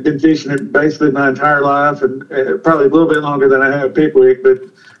 I've been fishing it basically my entire life, and probably a little bit longer than I have Pickwick. But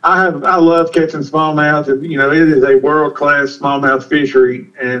I love catching smallmouth, and it is a world-class smallmouth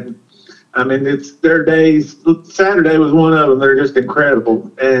fishery. And I mean, it's their days. Saturday was one of them. They're just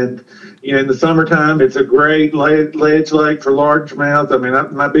incredible. And in the summertime, it's a great ledge lake for largemouth. I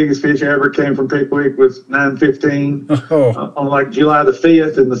mean, my biggest fish ever came from Pickwick was 9.15 on like July the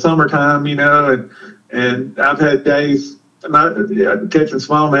 5th in the summertime. And I've had days catching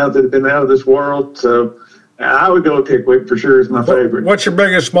smallmouth that have been out of this world. So I would go with Pickwick for sure. Is my favorite. What's your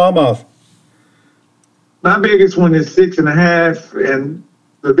biggest smallmouth? My biggest one is 6.5, and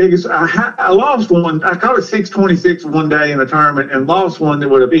the biggest, I lost one. I caught a 6.26 one day in a tournament and lost one that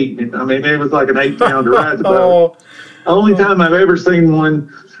would have eaten it. I mean, it was like an 8-pounder right above. Only time I've ever seen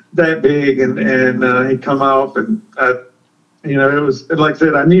one that big, and he come off, and it was, like I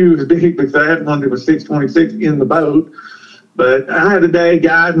said, I knew it was big because I had one that was 6.26 in the boat. But I had a day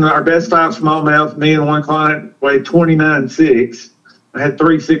guiding our best 5 smallmouth. Me and one client weighed 29.6. I had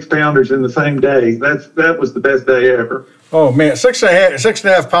 3 6-pounders in the same day. That was the best day ever. Oh man,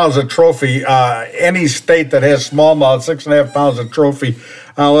 6.5 pounds of trophy. Any state that has smallmouth, 6.5 pounds of trophy,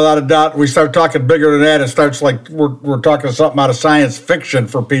 without a doubt. We start talking bigger than that, it starts like we're talking something out of science fiction,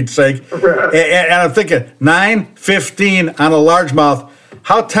 for Pete's sake. Right. And I'm thinking 9.15 on a largemouth.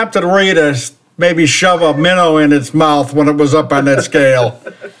 How tempted were you to maybe shove a minnow in its mouth when it was up on that scale?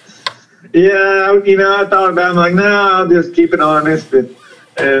 Yeah, I thought about it. I'm like, no, I'll just keep it honest. But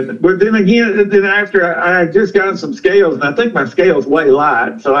then again, after I had just gotten some scales, and I think my scale's way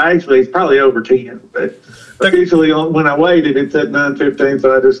light, so it's probably over 10. But officially, when I weighed it, it said 9.15,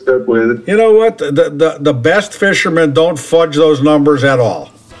 so I just stuck with it. You know what? The best fishermen don't fudge those numbers at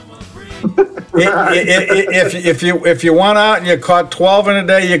all. If you went out and you caught 12 in a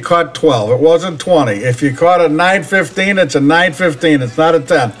day, you caught 12. It wasn't 20. If you caught a 9.15, it's a 9.15. It's not a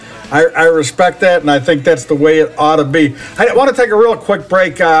 10. I respect that, and I think that's the way it ought to be. I want to take a real quick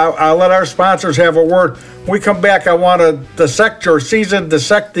break. I'll let our sponsors have a word. When we come back, I want to dissect your season,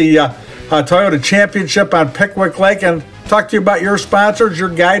 dissect the Toyota Championship on Pickwick Lake, and talk to you about your sponsors, your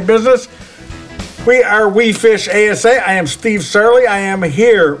guide business. We are We Fish ASA. I am Steve Sarley. I am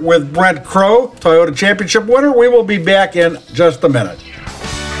here with Brent Crow, Toyota Championship winner. We will be back in just a minute.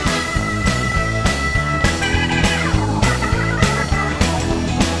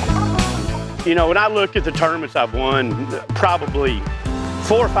 When I look at the tournaments I've won, probably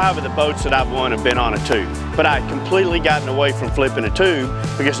 4 or 5 of the boats that I've won have been on a tube. But I've completely gotten away from flipping a tube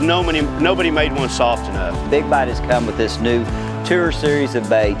because nobody made one soft enough. Big Bite has come with this new tour series of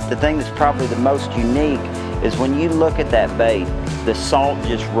baits. The thing that's probably the most unique is when you look at that bait, the salt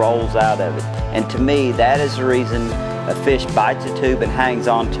just rolls out of it. And to me, that is the reason a fish bites a tube and hangs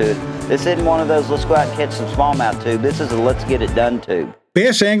on to it. This isn't one of those let's go out and catch some smallmouth tube. This is a let's get it done tube.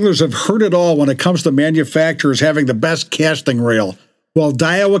 Bass anglers have heard it all when it comes to manufacturers having the best casting reel. Well,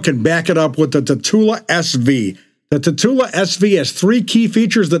 Daiwa can back it up with the Tatula SV. The Tatula SV has 3 key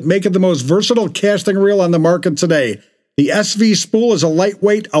features that make it the most versatile casting reel on the market today. The SV spool is a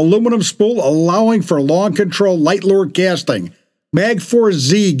lightweight aluminum spool allowing for long control light lure casting. Mag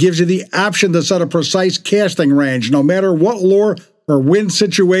 4Z gives you the option to set a precise casting range no matter what lure or wind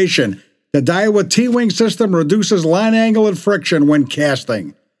situation. The Daiwa T-Wing system reduces line angle and friction when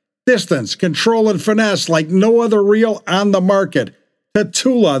casting. Distance, control, and finesse like no other reel on the market.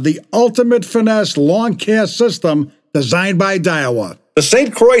 Tatula, the ultimate finesse long cast system designed by Daiwa. The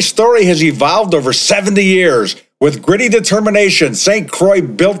St. Croix story has evolved over 70 years. With gritty determination, St. Croix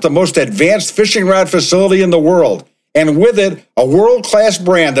built the most advanced fishing rod facility in the world, and with it, a world-class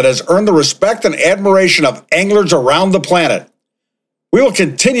brand that has earned the respect and admiration of anglers around the planet. We will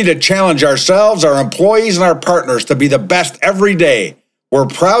continue to challenge ourselves, our employees, and our partners to be the best every day. We're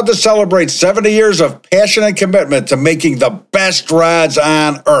proud to celebrate 70 years of passion and commitment to making the best rods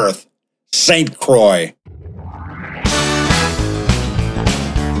on earth. St. Croix.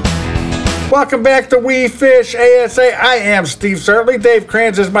 Welcome back to We Fish ASA. I am Steve Sartley. Dave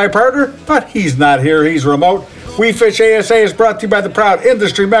Kranz is my partner, but he's not here. He's remote. We Fish ASA is brought to you by the proud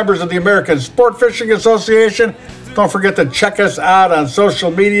industry members of the American Sport Fishing Association. Don't forget to check us out on social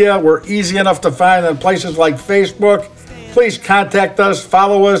media. We're easy enough to find on places like Facebook. Please contact us,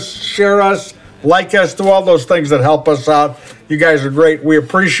 follow us, share us, like us, do all those things that help us out. You guys are great. We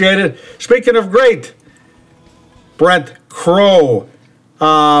appreciate it. Speaking of great, Brent Crow.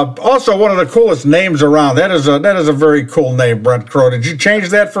 Also, one of the coolest names around. That is a very cool name, Brent Crow. Did you change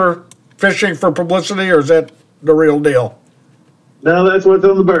that for fishing for publicity, or is that the real deal? No, that's what's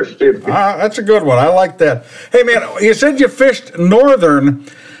on the birth certificate. That's a good one. I like that. Hey, man, you said you fished northern.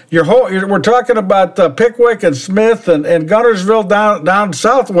 We're talking about Pickwick and Smith and Guntersville down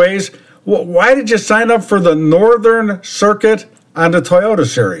southways. Why did you sign up for the northern circuit on the Toyota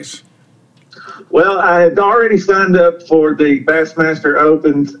series? Well, I had already signed up for the Bassmaster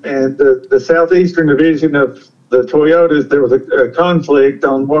Opens and the Southeastern Division of the Toyotas. There was a conflict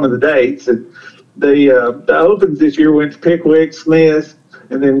on one of the dates. And the Opens this year went to Pickwick, Smith,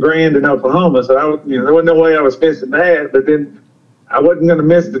 and then Grand in Oklahoma. So there wasn't no way I was missing that. But then I wasn't going to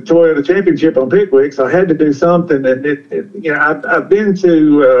miss the Toyota Championship on Pickwick, so I had to do something. And I've been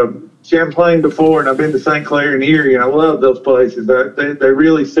to Champlain before, and I've been to St. Clair and Erie, and I love those places. They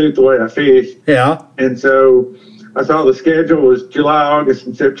really suit the way I fish. Yeah. And so I saw the schedule was July, August,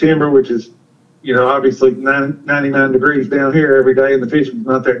 and September, which is, obviously 99 degrees down here every day, and the fishing's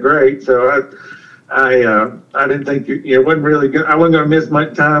not that great. So I didn't think it wasn't really good. I wasn't going to miss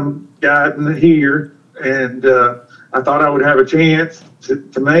much time guiding here, and I thought I would have a chance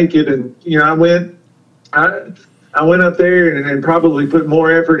to make it. And I went up there and probably put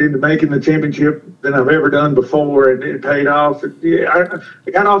more effort into making the championship than I've ever done before, and it paid off. I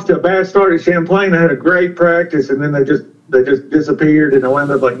got off to a bad start at Champlain. I had a great practice, and then they just disappeared, and I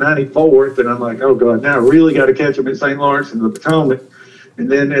wound up like 94th, and I'm like, oh God, now I really got to catch them at St. Lawrence and the Potomac. And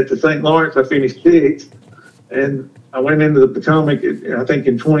then at the St. Lawrence, I finished 6th, and I went into the Potomac, I think,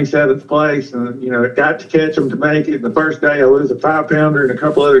 in 27th place, and, got to catch them to make it. And the first day I lose a 5-pounder and a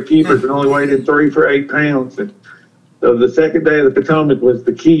couple other keepers and only weighed in 3 for 8 pounds. And so the second day of the Potomac was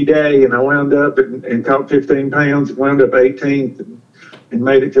the key day, and I wound up and caught 15 pounds and wound up 18th and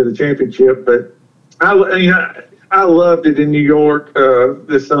made it to the championship. But I loved it in New York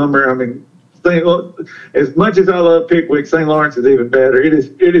this summer. I mean, as much as I love Pickwick, St. Lawrence is even better. It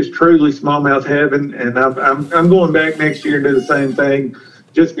is truly smallmouth heaven, and I'm going back next year and do the same thing.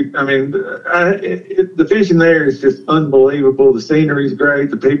 The fishing there is just unbelievable. The scenery is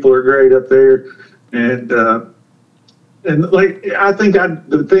great. The people are great up there, and I think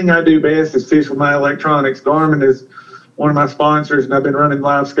the thing I do best is fish with my electronics. Garmin is one of my sponsors, and I've been running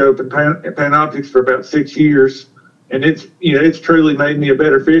LiveScope and Panoptics for about 6 years. And it's truly made me a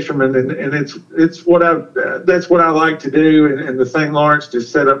better fisherman, and that's what I like to do. And the St. Lawrence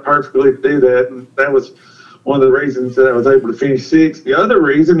just set up perfectly to do that. And that was one of the reasons that I was able to finish 6th. The other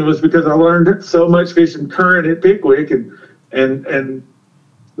reason was because I learned so much fishing current at Pickwick and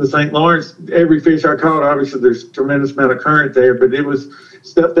the St. Lawrence. Every fish I caught, obviously there's a tremendous amount of current there, but it was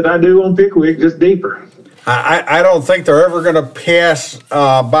stuff that I do on Pickwick, just deeper. I don't think they're ever going to pass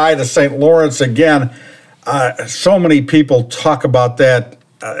by the St. Lawrence again. So many people talk about that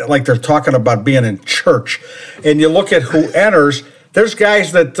like they're talking about being in church. And you look at who enters. There's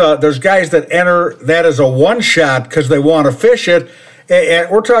guys that enter that as a one shot because they want to fish it. And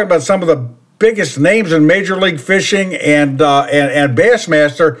we're talking about some of the biggest names in Major League Fishing and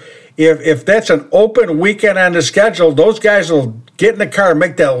Bassmaster. If that's an open weekend on the schedule, those guys will get in the car and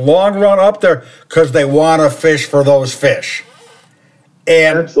make that long run up there because they want to fish for those fish.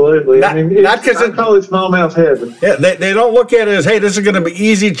 And absolutely. I call it smallmouth heaven. Yeah, they don't look at it as, hey, this is going to be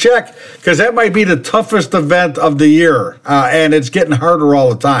easy check, because that might be the toughest event of the year, and it's getting harder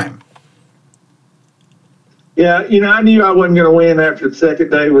all the time. Yeah, I knew I wasn't going to win after the second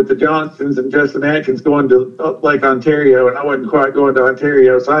day with the Johnstons and Justin Atkins going to Lake Ontario, and I wasn't quite going to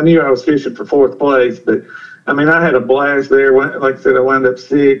Ontario, so I knew I was fishing for 4th place. But, I had a blast there. Like I said, I wound up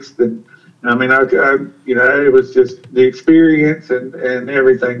 6th, and it was just the experience and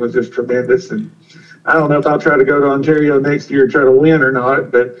everything was just tremendous. And I don't know if I'll try to go to Ontario next year and try to win or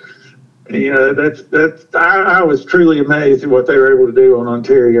not, but I was truly amazed at what they were able to do on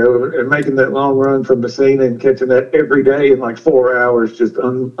Ontario and making that long run from Messina and catching that every day in like 4 hours, just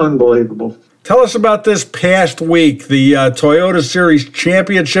unbelievable. Tell us about this past week, the Toyota Series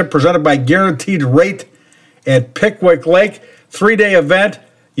Championship presented by Guaranteed Rate at Pickwick Lake. 3-day event.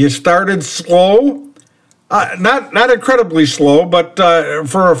 You started slow. Not incredibly slow, but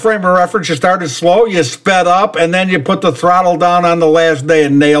for a frame of reference, you started slow, you sped up, and then you put the throttle down on the last day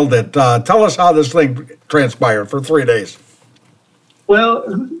and nailed it. Tell us how this thing transpired for 3 days. Well,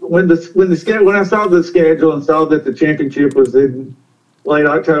 when I saw the schedule and saw that the championship was in late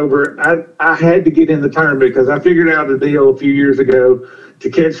October, I had to get in the tournament because I figured out a deal a few years ago to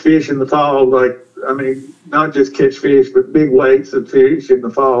catch fish in the fall. Not just catch fish, but big weights of fish in the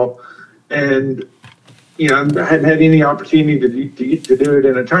fall. And I hadn't had any opportunity to do it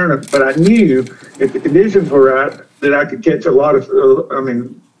in a tournament, but I knew if the conditions were right that I could catch a lot of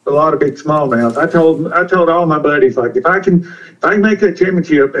big smallmouth. I told all my buddies, like, if I can make that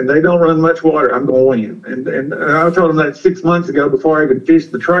championship and they don't run much water, I'm going to win. And I told them that 6 months ago before I even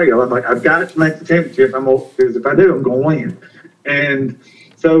fished the trail. I'm like, I've got to make the championship. Because if I do, I'm going to win. And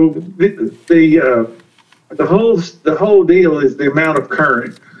so the whole deal is the amount of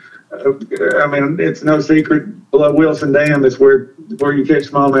current. It's no secret below Wilson Dam is where you catch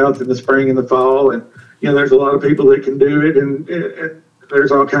smallmouth in the spring and the fall, and there's a lot of people that can do it, and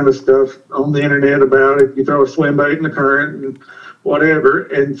there's all kind of stuff on the internet about it. You throw a swim bait in the current and whatever,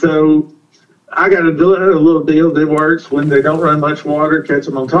 and so I got a little deal that works when they don't run much water, catch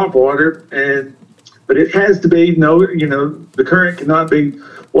them on top water, but it has to be the current cannot be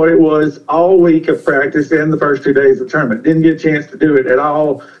what it was all week of practice and the first 2 days of the tournament. Didn't get a chance to do it at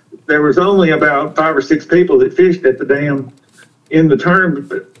all. There was only about 5 or 6 people that fished at the dam in the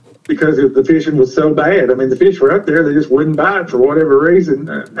tournament because the fishing was so bad. The fish were up there, they just wouldn't bite for whatever reason.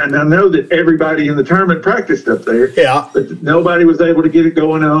 And I know that everybody in the tournament practiced up there. Yeah. But nobody was able to get it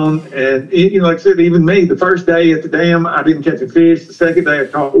going on. And like I said, even me, the first day at the dam, I didn't catch a fish. The second day I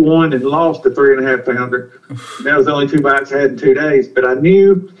caught one and lost a 3.5 pounder. That was the only 2 bites I had in 2 days. But I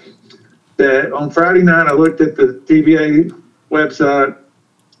knew that on Friday night, I looked at the TVA website,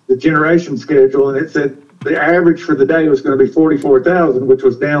 the generation schedule, and it said the average for the day was going to be 44,000, which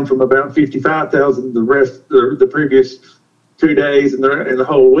was down from about 55,000 the previous 2 days and the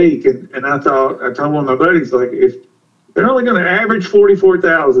whole week. And I told one of my buddies, like, if they're only going to average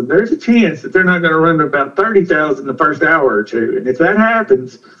 44,000, there's a chance that they're not going to run to about 30,000 the first hour or two. And if that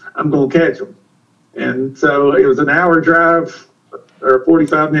happens, I'm going to catch them. And so it was an hour drive, or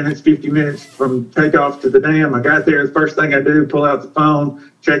 45 minutes, 50 minutes from takeoff to the dam. I got there, the first thing I do, pull out the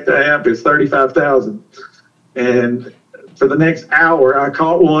phone, check the app, it's 35,000. And for the next hour, I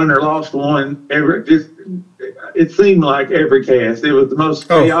caught one or lost one. It seemed like every cast. It was the most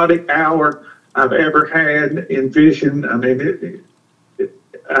chaotic hour I've ever had in fishing. I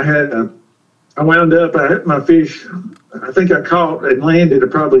wound up, I had my fish, I think I caught and landed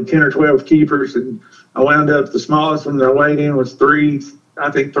probably 10 or 12 keepers, and I wound up, the smallest one that I weighed in was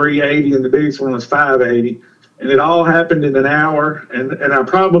 380, and the biggest one was 580. And it all happened in an hour, and I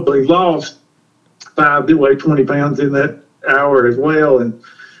probably lost 5 that weigh 20 pounds in that hour as well. And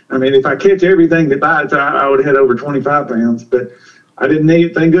if I catch everything that bites, I would have had over 25 pounds, but I didn't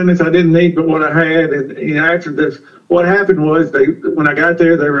need, thank goodness I didn't need but what I had. And after this, what happened was when I got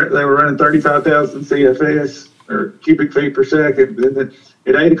there, they were running 35,000 CFS or cubic feet per second. And then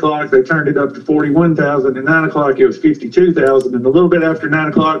at 8 o'clock, they turned it up to 41,000. At 9 o'clock, it was 52,000. And a little bit after 9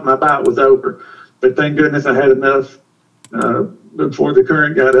 o'clock, my bite was over. But thank goodness I had enough before the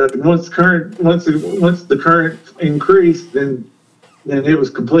current got up. And once the current increased, then it was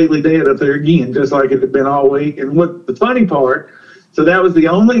completely dead up there again, just like it had been all week. And what the funny part, so that was the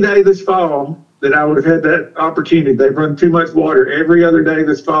only day this fall that I would have had that opportunity. They've run too much water every other day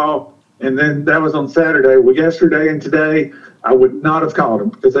this fall. And then that was on Saturday. Well, yesterday and today, I would not have caught them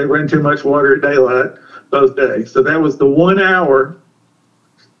because they ran too much water at daylight both days. So that was the 1 hour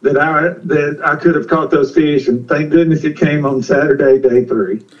that I could have caught those fish, and thank goodness it came on Saturday, day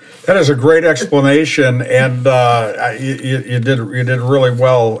 3. That is a great explanation, and you did really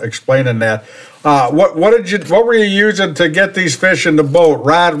well explaining that. What were you using to get these fish in the boat?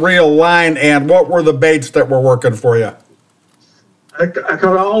 Rod, reel, line, and what were the baits that were working for you? I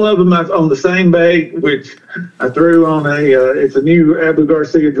caught all of them on the same bait, which I threw on it's a new Abu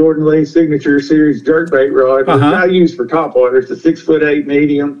Garcia Jordan Lee Signature Series jerkbait rod, which I use for topwater. It's a 6'8"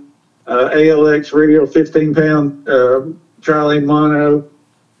 medium, ALX reel, 15-pound trilene mono,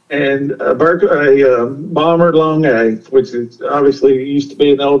 and a bomber long A, which is obviously used to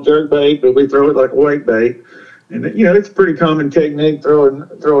be an old jerkbait, but we throw it like a wake bait. And it's a pretty common technique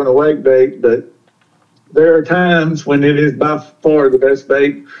throwing a wake bait, but there are times when it is by far the best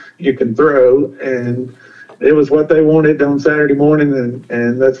bait you can throw, and it was what they wanted on Saturday morning,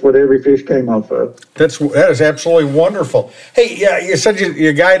 and that's what every fish came off of. That is absolutely wonderful. Hey, yeah, you said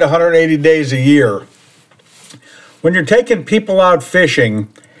you guide 180 days a year. When you're taking people out fishing,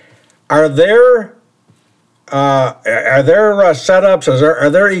 are there setups? Are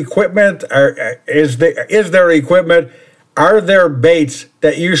there equipment? Is there equipment? Are there baits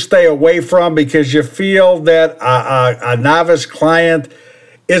that you stay away from because you feel that a novice client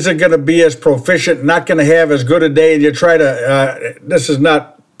isn't going to be as proficient, not going to have as good a day, and you try to, this is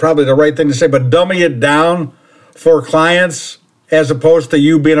not probably the right thing to say, but dummy it down for clients as opposed to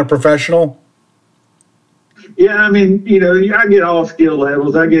you being a professional? Yeah, I mean, I get all skill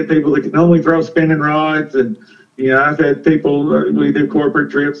levels. I get people that can only throw spinning rods, and, I've had people, we do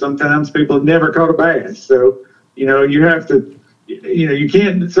corporate trips sometimes, people have never caught a bass. So, you have to, you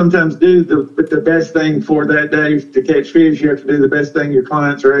can't sometimes do the best thing for that day to catch fish. You have to do the best thing your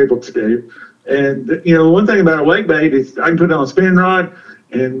clients are able to do. And, one thing about a wake bait is I can put it on a spinning rod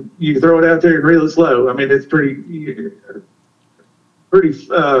and you can throw it out there and reel it slow. I mean, it's pretty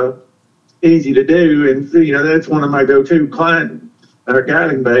easy to do. And, that's one of my go-to client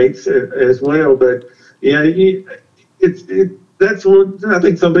guiding baits as well. But, yeah, that's what I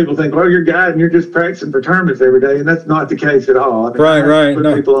think some people think, well, you're guiding, you're just practicing for tournaments every day, and that's not the case at all. I mean, right.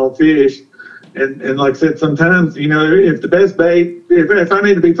 Put people on fish, and like I said, sometimes, if the best bait, if I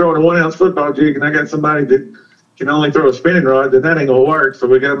need to be throwing a 1 ounce football jig and I got somebody that can only throw a spinning rod, then that ain't gonna work. So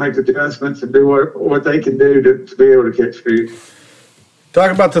we got to make adjustments and do what they can do to be able to catch fish.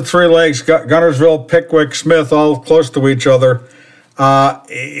 Talk about the three lakes, Guntersville, Pickwick, Smith, all close to each other.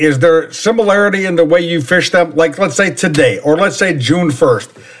 Is there similarity in the way you fish them? Like, let's say today, or let's say June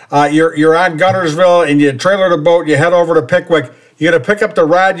 1st, you're on Guntersville and you trailer the boat, you head over to Pickwick. You going to pick up the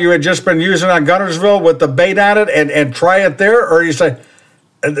rod you had just been using on Guntersville with the bait on it and try it there? Or you say,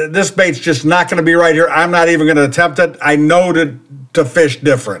 this bait's just not going to be right here. I'm not even going to attempt it. I know to fish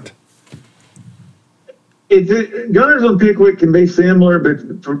different. Guntersville and Pickwick can be similar, but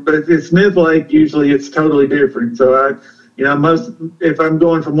at Smith Lake, usually it's totally different. So if I'm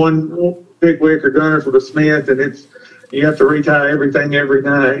going from one Pickwick or Guntersville to Smith, and you have to retie everything every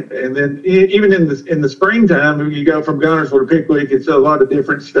night. And then even in the springtime, when you go from Guntersville to Pickwick, it's a lot of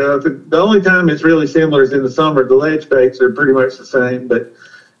different stuff. And the only time it's really similar is in the summer. The ledge baits are pretty much the same. But,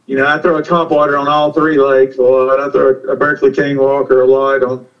 I throw a topwater on all three lakes a lot. I throw a Berkeley King Walker a lot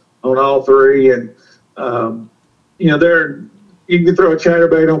on all three. And, you can throw a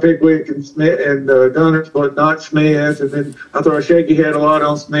chatterbait on Pickwick and Smith and Guntersville, but not Smith. And then I throw a shaky head a lot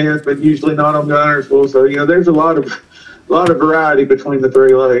on Smith, but usually not on Guntersville. So there's a lot of variety between the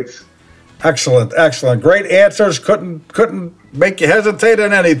three lakes. Excellent. Great answers. Couldn't make you hesitate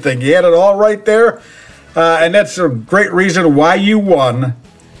on anything. You had it all right there, and that's a great reason why you won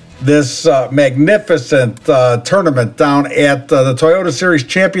this magnificent tournament down at the Toyota Series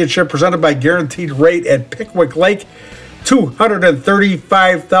Championship presented by Guaranteed Rate at Pickwick Lake.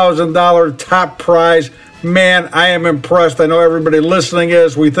 $235,000 top prize. Man, I am impressed. I know everybody listening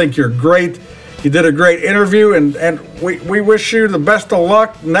is. We think you're great. You did a great interview, and we wish you the best of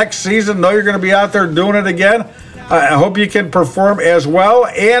luck next season. Know you're going to be out there doing it again. I hope you can perform as well.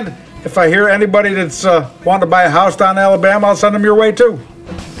 And if I hear anybody that's wanting to buy a house down in Alabama, I'll send them your way too.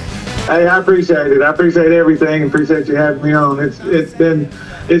 Hey, I appreciate it. I appreciate everything. Appreciate you having me on. It's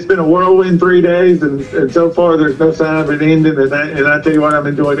been a whirlwind 3 days, and so far there's no sign of it ending. And I tell you what, I've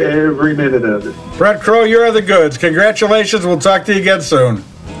enjoyed every minute of it. Brent Crow, you're the goods. Congratulations. We'll talk to you again soon.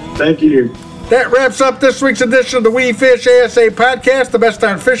 Thank you. That wraps up this week's edition of the We Fish ASA podcast, the best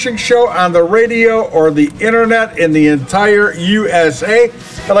darn fishing show on the radio or the internet in the entire USA.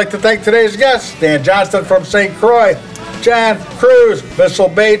 I'd like to thank today's guests, Dan Johnston from St. Croix, John Cruz, Missile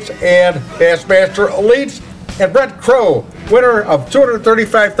Baits and Bassmaster Elite, and Brent Crow, winner of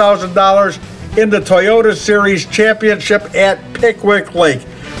 $235,000 in the Toyota Series Championship at Pickwick Lake.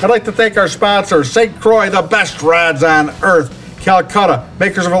 I'd like to thank our sponsor, St. Croix, the best rods on earth, Calcutta,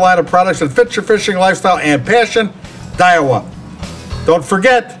 makers of a line of products that fit your fishing lifestyle and passion, Daiwa. Don't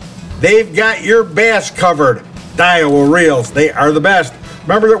forget, they've got your bass covered. Daiwa Reels, they are the best.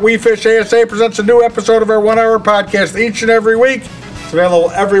 Remember that We Fish ASA presents a new episode of our 1 hour podcast each and every week. It's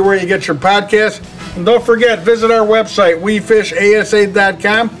available everywhere you get your podcasts. And don't forget, visit our website,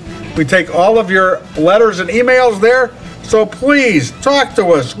 wefishasa.com. We take all of your letters and emails there. So please talk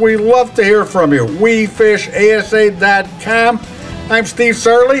to us. We love to hear from you. wefishasa.com. I'm Steve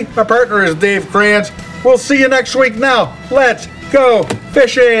Sarley. My partner is Dave Kranz. We'll see you next week. Now, let's go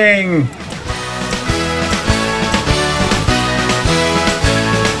fishing.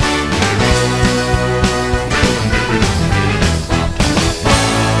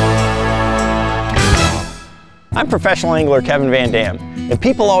 professional angler Kevin Van Dam, and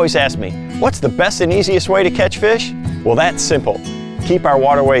people always ask me, what's the best and easiest way to catch fish? Well, that's simple. Keep our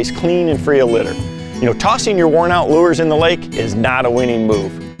waterways clean and free of litter. You know, tossing your worn out lures in the lake is not a winning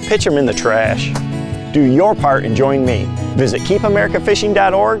move. Pitch them in the trash. Do your part and join me. Visit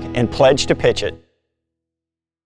keepamericafishing.org and pledge to pitch it.